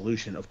that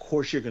resolution, of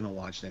course you're going to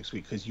watch next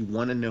week, because you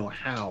want to know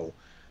how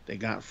they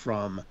got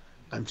from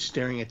I'm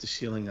staring at the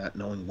ceiling not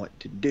knowing what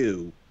to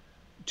do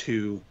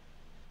to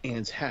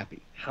Anne's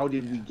happy. How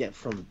did we get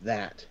from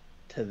that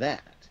to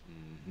that?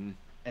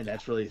 And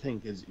that's really the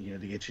thing, is, you know,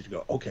 to get you to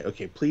go,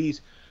 okay,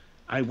 please,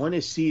 I want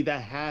to see the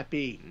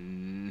happy.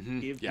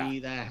 Give me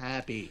the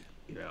happy,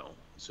 you know.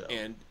 So,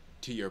 and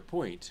to your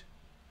point,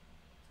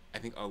 I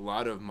think a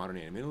lot of modern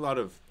anime, and a lot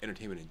of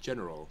entertainment in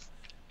general,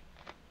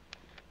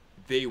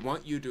 they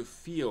want you to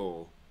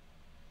feel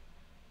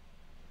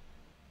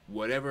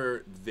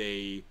whatever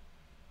they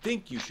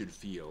think you should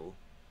feel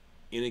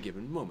in a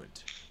given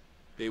moment.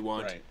 They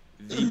want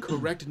the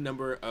correct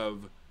number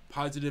of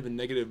positive and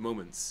negative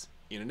moments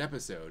in an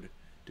episode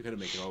to kind of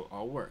make it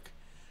all work.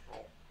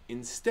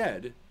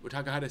 Instead, what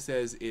Takahata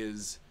says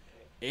is,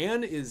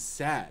 Anne is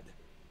sad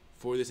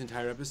for this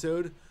entire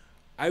episode.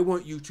 I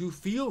want you to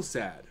feel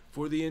sad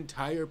for the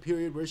entire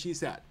period where she's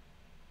sad.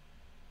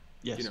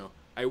 Yes. You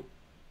know,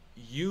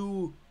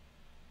 you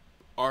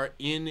are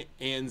in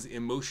Anne's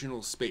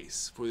emotional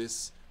space for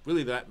this,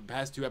 really, that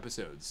past 2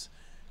 episodes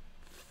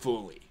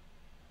fully.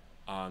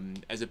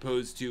 As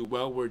opposed to,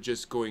 well, we're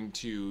just going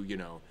to, you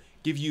know,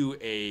 give you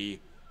a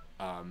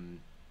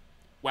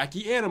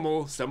wacky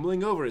animal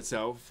stumbling over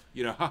itself,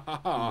 you know, ha ha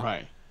ha.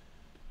 Right.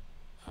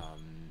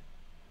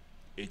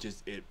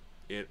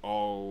 It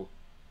all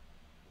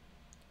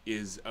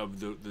is of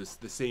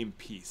the same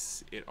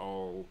piece. It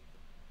all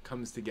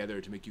comes together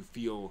to make you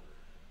feel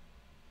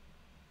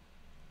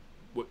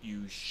what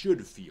you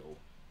should feel,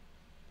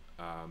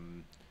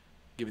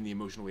 given the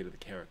emotional weight of the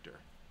character.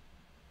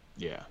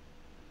 Yeah.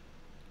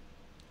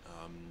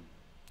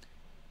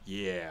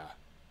 Yeah.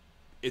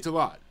 It's a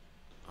lot.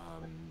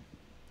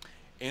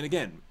 And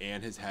again,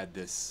 Anne has had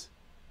this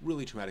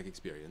really traumatic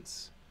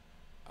experience.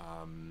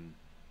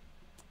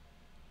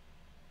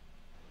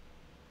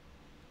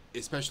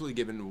 Especially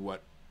given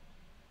what,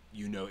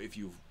 you know, if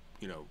you've,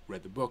 you know,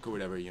 read the book or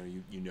whatever, you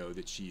know, you know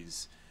that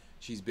she's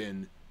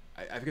been,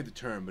 I forget the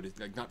term, but it's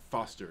like not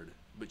fostered,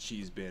 but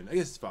she's been, I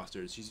guess it's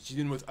fostered. She's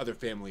been with other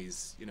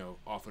families, you know,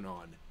 off and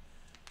on,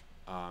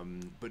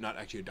 but not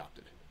actually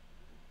adopted.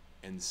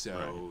 And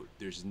so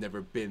there's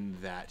never been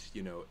that,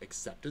 you know,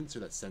 acceptance,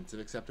 or that sense of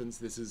acceptance.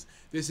 This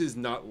is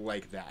not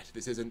like that.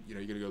 This isn't, you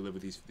know, you're gonna go live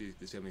with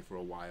this family for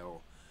a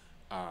while.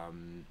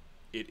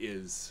 It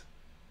is,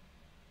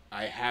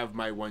 I have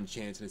my one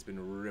chance and it's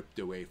been ripped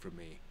away from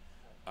me,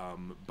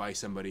 by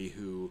somebody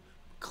who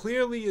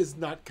clearly is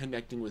not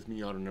connecting with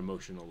me on an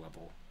emotional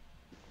level.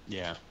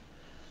 Yeah.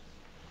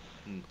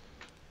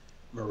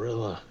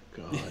 Marilla,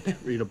 God,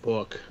 read a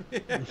book.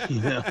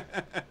 You know?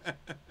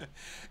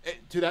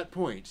 To that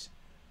point,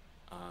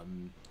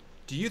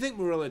 do you think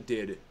Marilla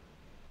did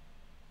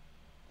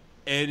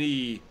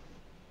any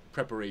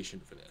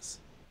preparation for this?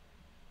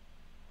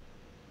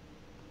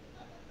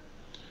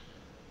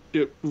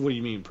 What do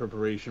you mean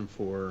preparation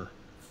for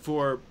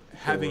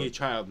having for? a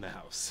child in the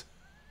house.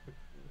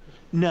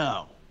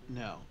 No,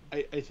 no.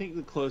 I think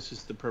the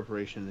closest to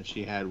preparation that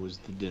she had was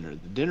the dinner.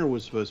 The dinner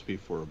was supposed to be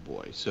for a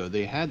boy, so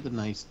they had the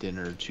nice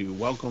dinner to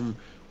welcome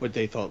what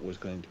they thought was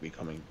going to be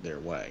coming their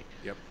way,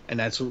 Yep. and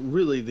that's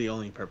really the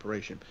only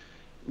preparation.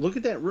 Look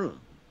at that room.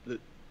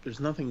 There's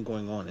nothing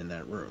going on in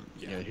that room.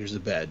 Yeah. You know, here's a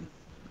bed,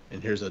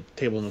 and here's a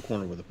table in the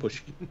corner with a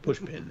push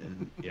pin,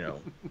 and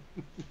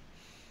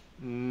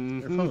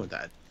they're fun with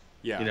that.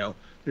 Yeah. You know,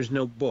 there's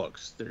no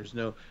books. There's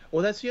no.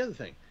 Well, that's the other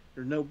thing.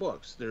 There are no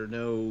books. There are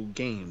no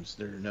games.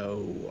 There are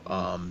no.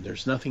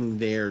 There's nothing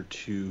there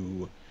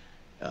to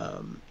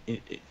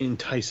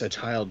entice a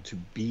child to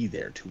be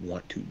there, to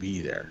want to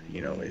be there.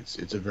 You know,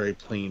 it's a very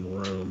plain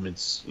room.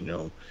 It's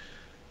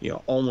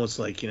almost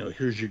like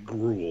here's your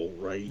gruel,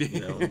 right?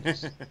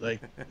 It's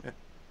like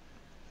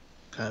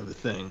kind of a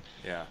thing.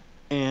 Yeah.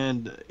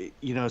 And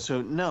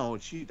so no,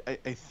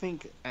 I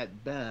think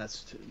at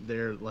best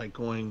they're like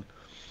going,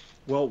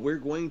 well, we're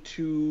going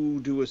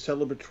to do a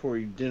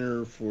celebratory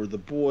dinner for the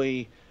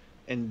boy,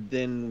 and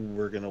then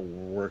we're gonna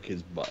work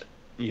his butt,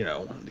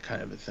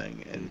 kind of a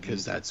thing, and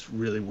because that's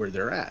really where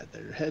they're at,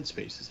 their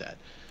headspace is at.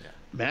 Yeah.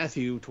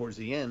 Matthew, towards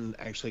the end,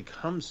 actually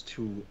comes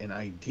to an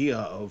idea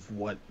of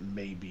what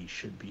maybe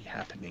should be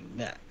happening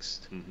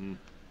next.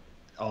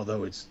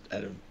 Although it's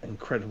at an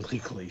incredibly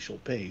glacial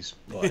pace,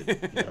 but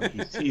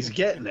he's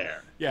getting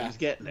there. Yeah. He's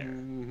getting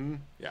there.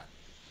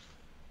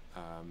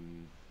 Yeah.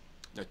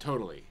 No,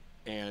 totally.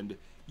 And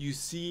you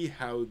see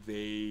how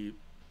they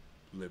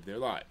live their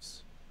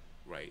lives,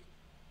 right?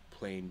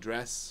 Plain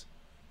dress,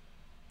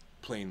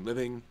 plain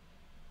living.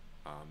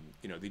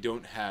 They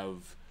don't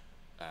have,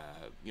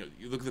 you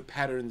look at the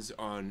patterns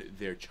on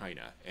their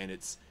china, and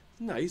it's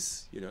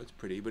nice, it's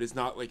pretty, but it's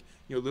not like,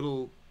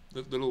 little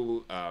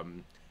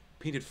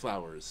painted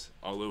flowers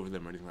all over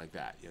them or anything like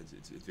that.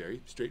 It's very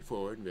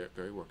straightforward and very,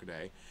 very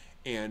workaday.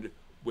 And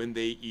when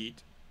they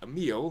eat a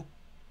meal,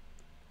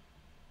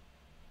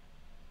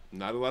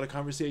 not a lot of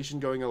conversation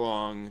going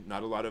along,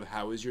 not a lot of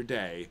how is your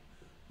day,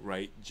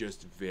 right?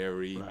 Just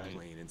very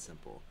plain and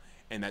simple.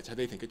 And that's how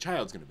they think a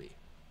child's going to be.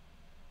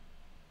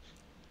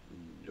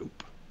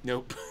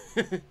 Nope.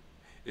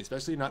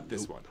 Especially not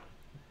this one.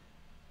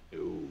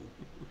 No.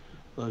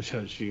 Love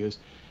how she goes,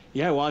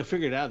 yeah, well, I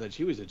figured out that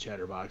she was a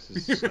chatterbox.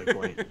 It's just like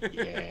going,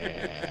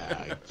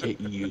 yeah, get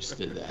used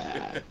to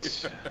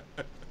that.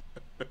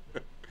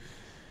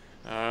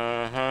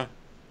 Uh-huh.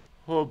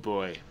 Oh,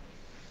 boy.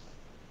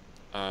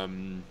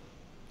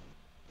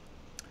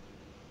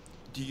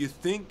 Do you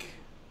think...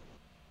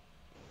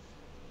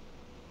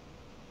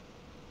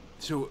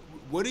 So,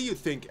 what do you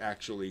think,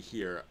 actually,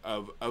 here,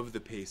 of the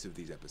pace of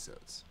these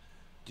episodes?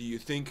 Do you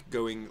think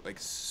going, like,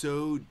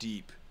 so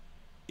deep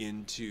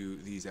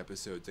into these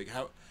episodes, like,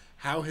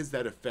 how has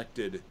that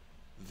affected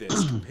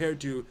this compared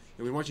to...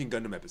 we're watching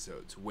Gundam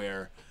episodes,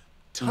 where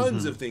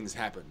tons of things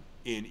happen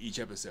in each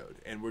episode,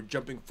 and we're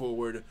jumping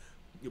forward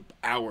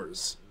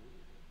hours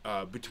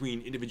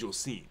between individual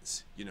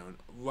scenes, and a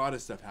lot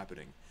of stuff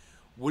happening.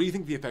 What do you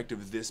think the effect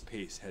of this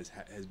pace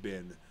has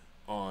been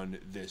on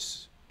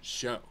this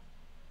show?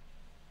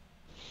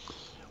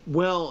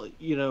 Well,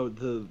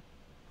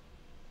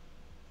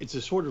 it's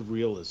a sort of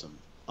realism,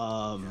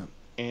 and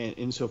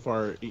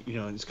insofar,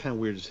 it's kind of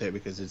weird to say it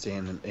because it's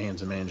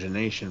Anne's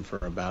imagination for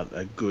about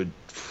a good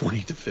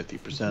 40 to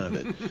 50% of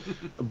it,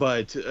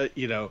 but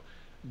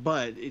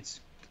but it's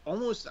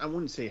almost, I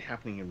wouldn't say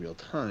happening in real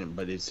time,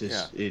 but it's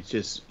just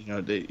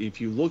if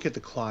you look at the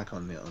clock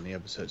on the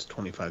episode, it's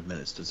 25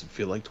 minutes. Does it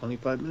feel like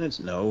 25 minutes?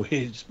 No,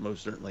 it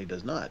most certainly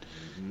does not.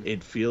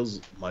 It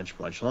feels much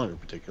longer,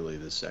 particularly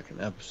the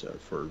second episode,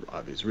 for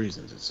obvious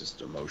reasons. It's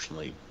just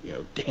emotionally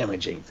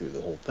damaging through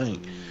the whole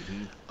thing.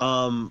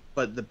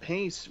 But the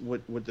pace,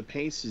 what the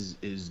pace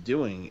is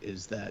doing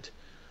is that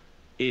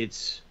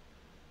it's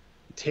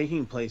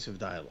taking place of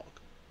dialogue,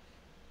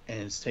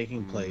 and it's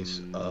taking place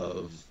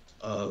of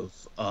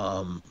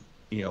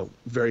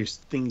various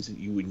things that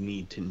you would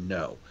need to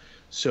know.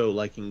 So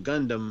like in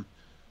Gundam,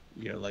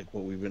 like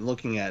what we've been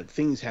looking at,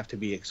 things have to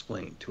be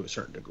explained to a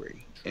certain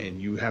degree. True.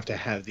 And you have to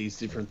have these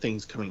different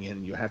things coming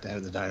in. You have to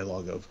have the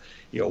dialogue of,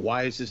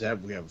 why is this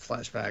happening? We have a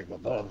flashback, blah,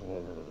 blah, blah,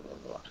 blah,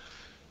 blah.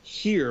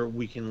 Here,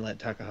 we can let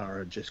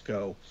Takahata just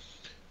go,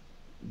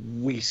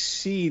 we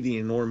see the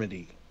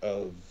enormity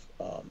of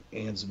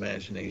Anne's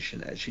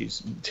imagination as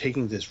she's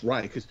taking this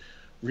ride. Because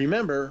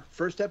remember,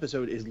 first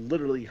episode is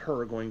literally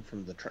her going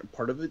from the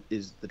part of it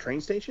is the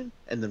train station,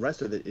 and the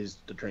rest of it is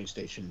the train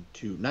station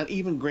to not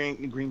even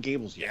Green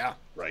Gables yet. Yeah,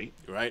 right.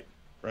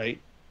 Right.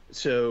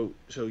 So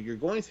you're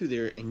going through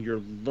there, and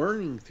you're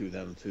learning through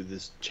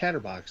this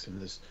chatterbox and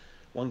this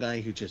one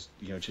guy who just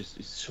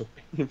is so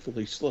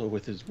painfully slow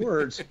with his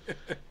words,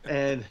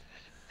 and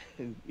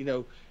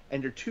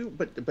they're two,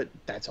 but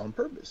that's on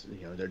purpose.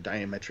 They're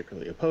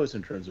diametrically opposed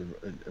in terms of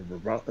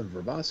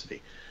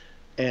verbosity,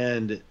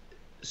 and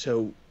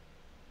so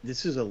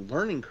this is a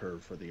learning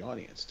curve for the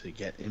audience to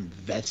get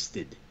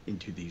invested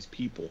into these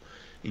people,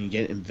 and you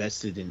get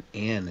invested in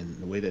Anne and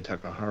the way that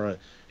Takahata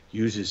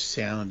uses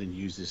sound and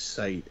uses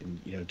sight, and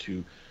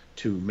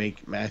to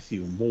make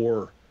Matthew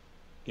more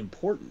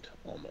important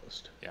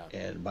almost. Yeah.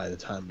 And by the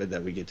time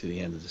that we get to the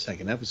end of the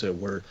second episode,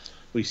 where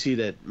we see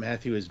that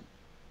Matthew has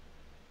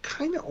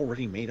kind of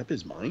already made up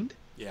his mind.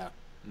 Yeah.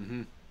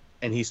 Mm-hmm.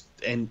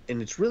 And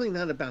it's really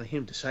not about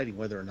him deciding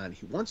whether or not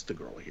he wants the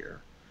girl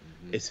here.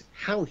 Mm-hmm. It's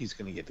how he's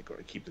going to get the girl,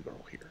 keep the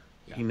girl here.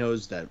 Yeah. He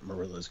knows that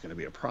Marilla is going to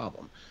be a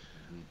problem.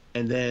 Mm-hmm.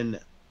 And then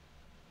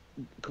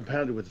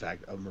compounded with the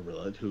fact of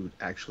Marilla, who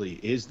actually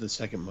is the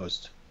second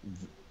most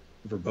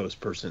verbose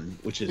person,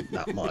 which is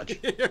not much,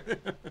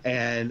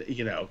 and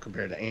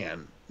compared to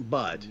Anne,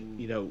 but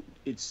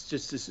it's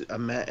just this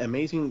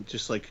amazing,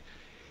 just like,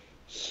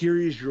 here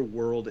is your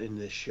world in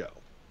this show.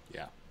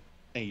 Yeah.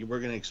 And we're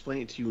going to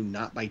explain it to you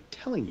not by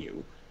telling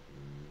you,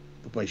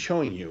 but by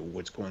showing you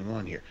what's going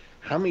on here.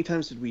 How many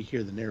times did we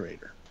hear the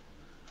narrator?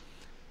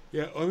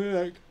 Yeah, only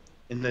like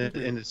in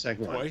the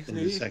second twice, one, in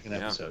maybe? the second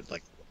episode,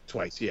 like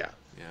twice. Yeah.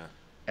 Yeah.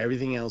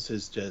 Everything else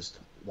is just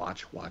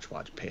watch,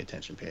 pay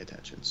attention.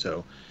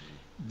 So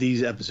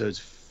these episodes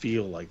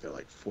feel like they're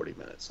like 40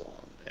 minutes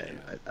long, and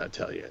I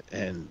tell you,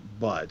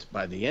 but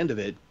by the end of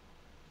it,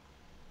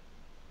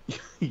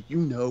 you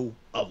know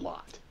a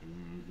lot.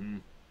 Mm-hmm.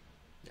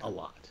 Yeah. A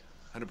lot.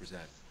 100%.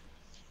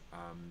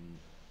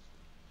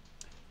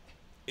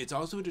 It's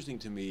also interesting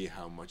to me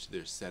how much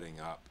they're setting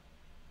up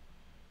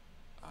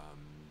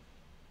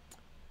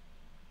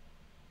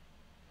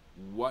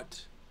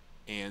what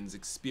Anne's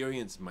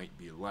experience might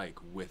be like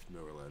with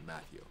Marilla and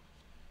Matthew.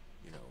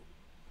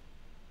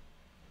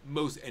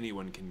 Most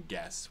anyone can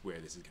guess where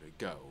this is going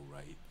to go,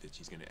 right? That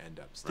she's going to end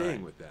up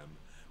staying with them.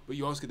 But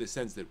you also get the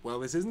sense that, well,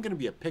 this isn't going to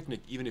be a picnic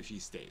even if she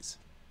stays.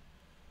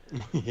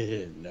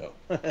 No.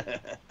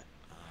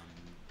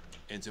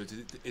 And so it's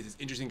this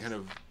interesting kind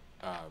of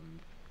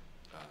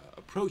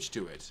approach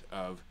to it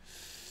of,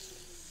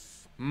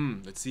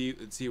 let's see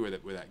where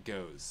that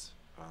goes.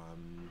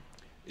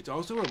 It's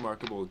also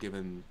remarkable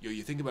given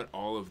you think about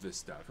all of this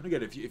stuff. And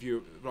again, if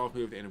you're all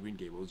familiar with Anne of Green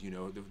Gables,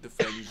 the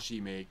friends she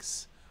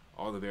makes,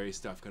 all the various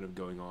stuff kind of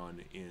going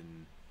on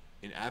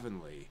in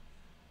Avonlea.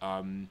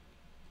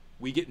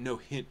 We get no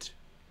hint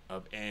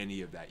of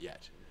any of that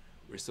yet.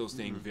 We're still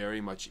staying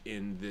very much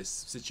in this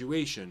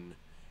situation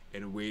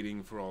and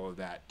waiting for all of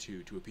that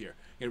to appear.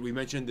 And we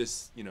mentioned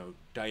this,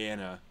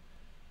 Diana,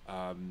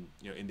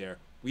 in there.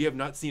 We have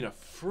not seen a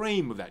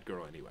frame of that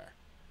girl anywhere.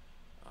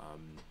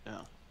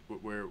 No.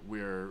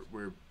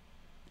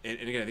 And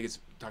again, I think it's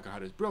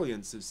Takahata's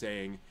brilliance of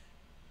saying,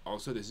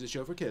 also, this is a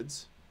show for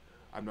kids.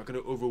 I'm not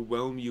going to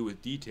overwhelm you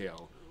with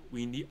detail.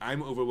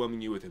 I'm overwhelming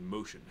you with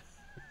emotion.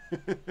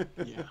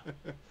 Yeah.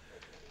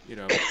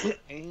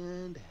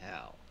 And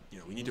how.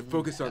 We need to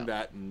focus on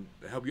that and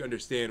help you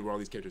understand where all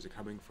these characters are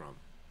coming from.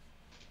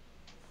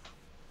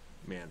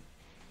 Man.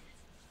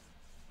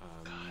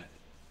 God,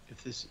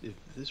 if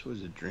this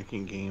was a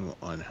drinking game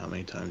on how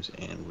many times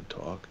Anne would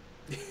talk,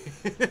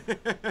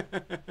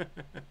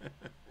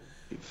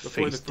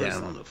 face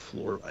down on the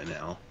floor by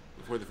now.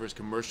 Before the first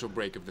commercial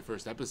break of the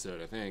first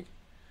episode, I think.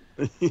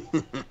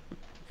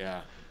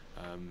 Yeah.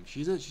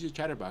 She's a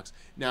chatterbox.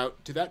 Now,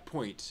 to that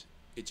point,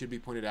 it should be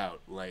pointed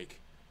out, like,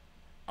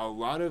 a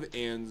lot of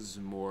Anne's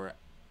more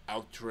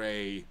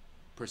outre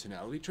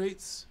personality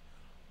traits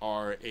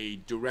are a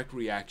direct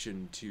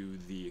reaction to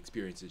the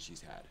experiences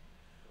she's had,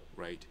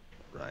 right?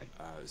 Right.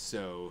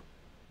 So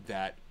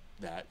that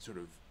sort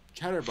of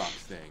chatterbox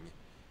thing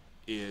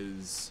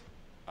is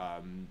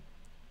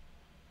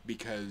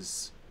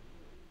because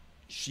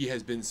she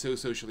has been so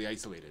socially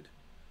isolated,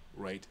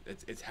 right?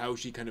 It's how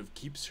she kind of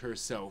keeps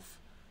herself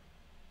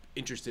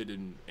interested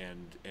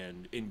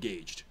and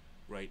engaged,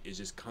 right? Is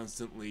just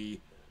constantly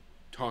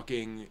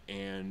talking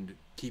and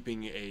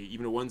keeping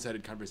even a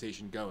one-sided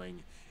conversation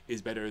going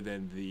is better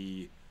than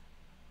the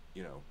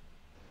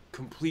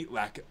complete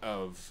lack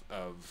of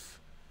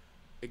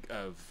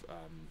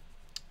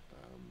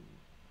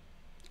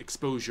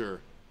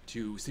exposure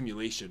to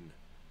simulation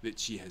that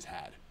she has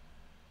had.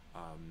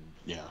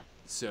 Yeah.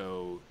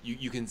 So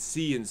you can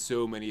see in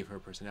so many of her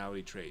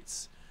personality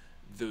traits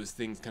those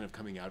things kind of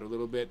coming out a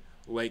little bit,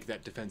 like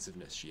that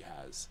defensiveness she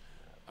has,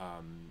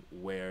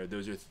 where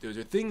those are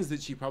things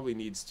that she probably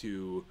needs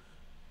to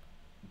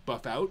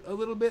buff out a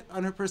little bit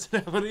on her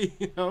personality,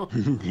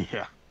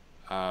 Yeah.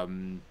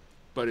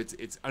 But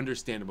it's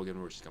understandable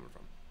given where she's coming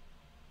from.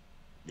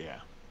 Yeah.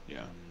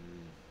 Yeah.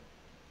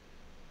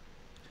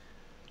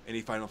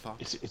 Any final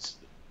thoughts? It's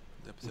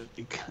episode?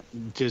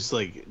 Just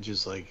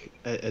like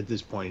at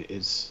this point,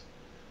 it's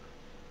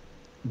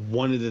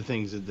one of the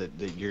things that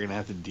you're gonna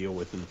have to deal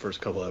with in the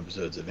first couple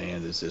episodes of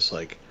Anne is this,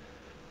 like,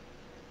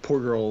 poor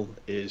girl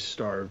is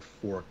starved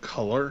for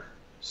color,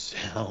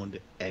 sound,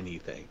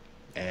 anything,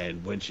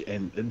 and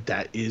and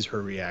that is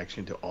her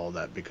reaction to all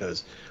that,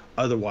 because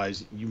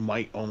otherwise you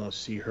might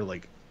almost see her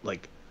like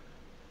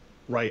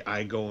right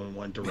eye go in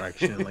one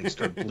direction and like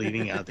start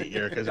bleeding out the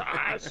ear because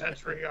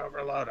sensory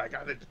overload, I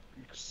gotta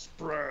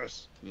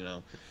express,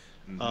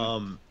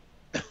 Mm-hmm.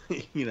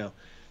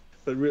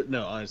 But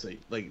no, honestly,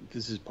 like,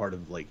 this is part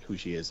of like who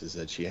she is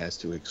that she has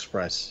to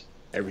express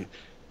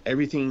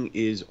everything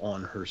is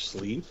on her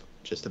sleeve,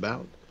 just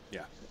about.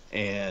 Yeah.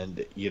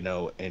 And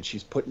and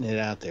she's putting it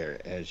out there,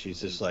 and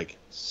she's just like,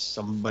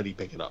 somebody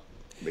pick it up,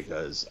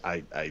 because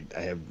I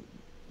have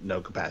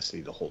no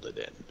capacity to hold it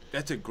in.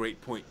 That's a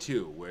great point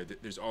too, where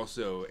there's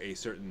also a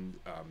certain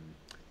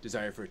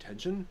desire for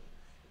attention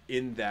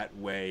in that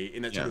way,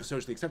 in that sort of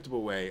socially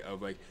acceptable way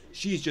of like,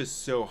 she's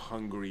just so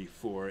hungry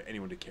for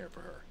anyone to care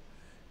for her,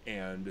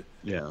 and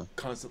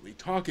constantly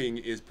talking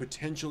is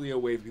potentially a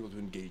way for people to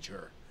engage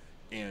her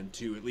and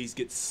to at least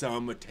get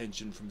some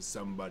attention from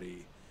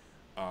somebody.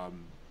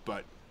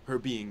 But her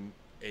being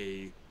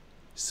a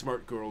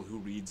smart girl who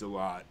reads a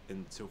lot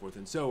and so forth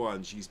and so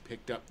on, she's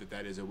picked up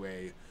that is a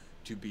way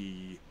to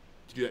do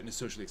that in a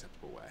socially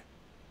acceptable way.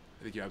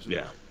 I think you're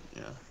absolutely right.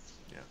 Yeah.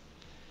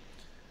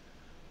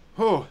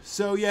 Oh,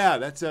 so yeah,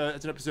 that's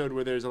an episode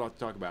where there's a lot to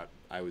talk about,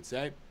 I would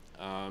say.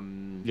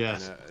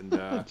 Yes. And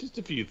just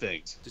a few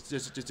things.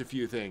 Just a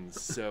few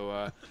things.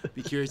 So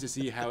be curious to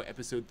see how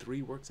episode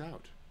 3 works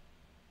out.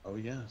 Oh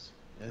yes,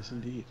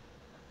 indeed.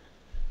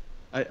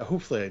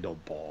 Hopefully I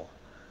don't bawl.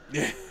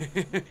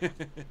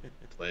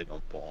 Hopefully I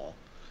don't bawl.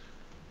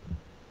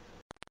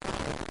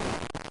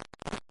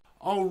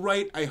 All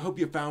right, I hope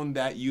you found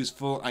that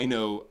useful. I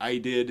know I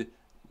did.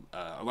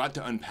 A lot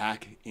to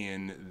unpack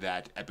in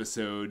that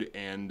episode,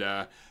 and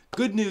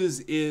good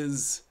news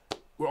is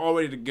we're all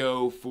ready to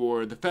go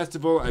for the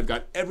festival. I've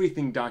got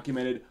everything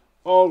documented,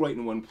 all right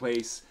in one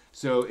place.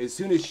 So as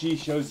soon as she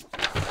shows...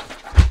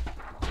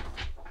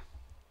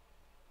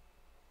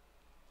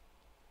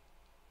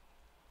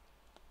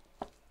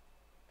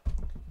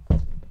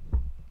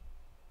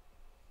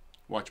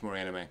 Watch more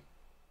anime.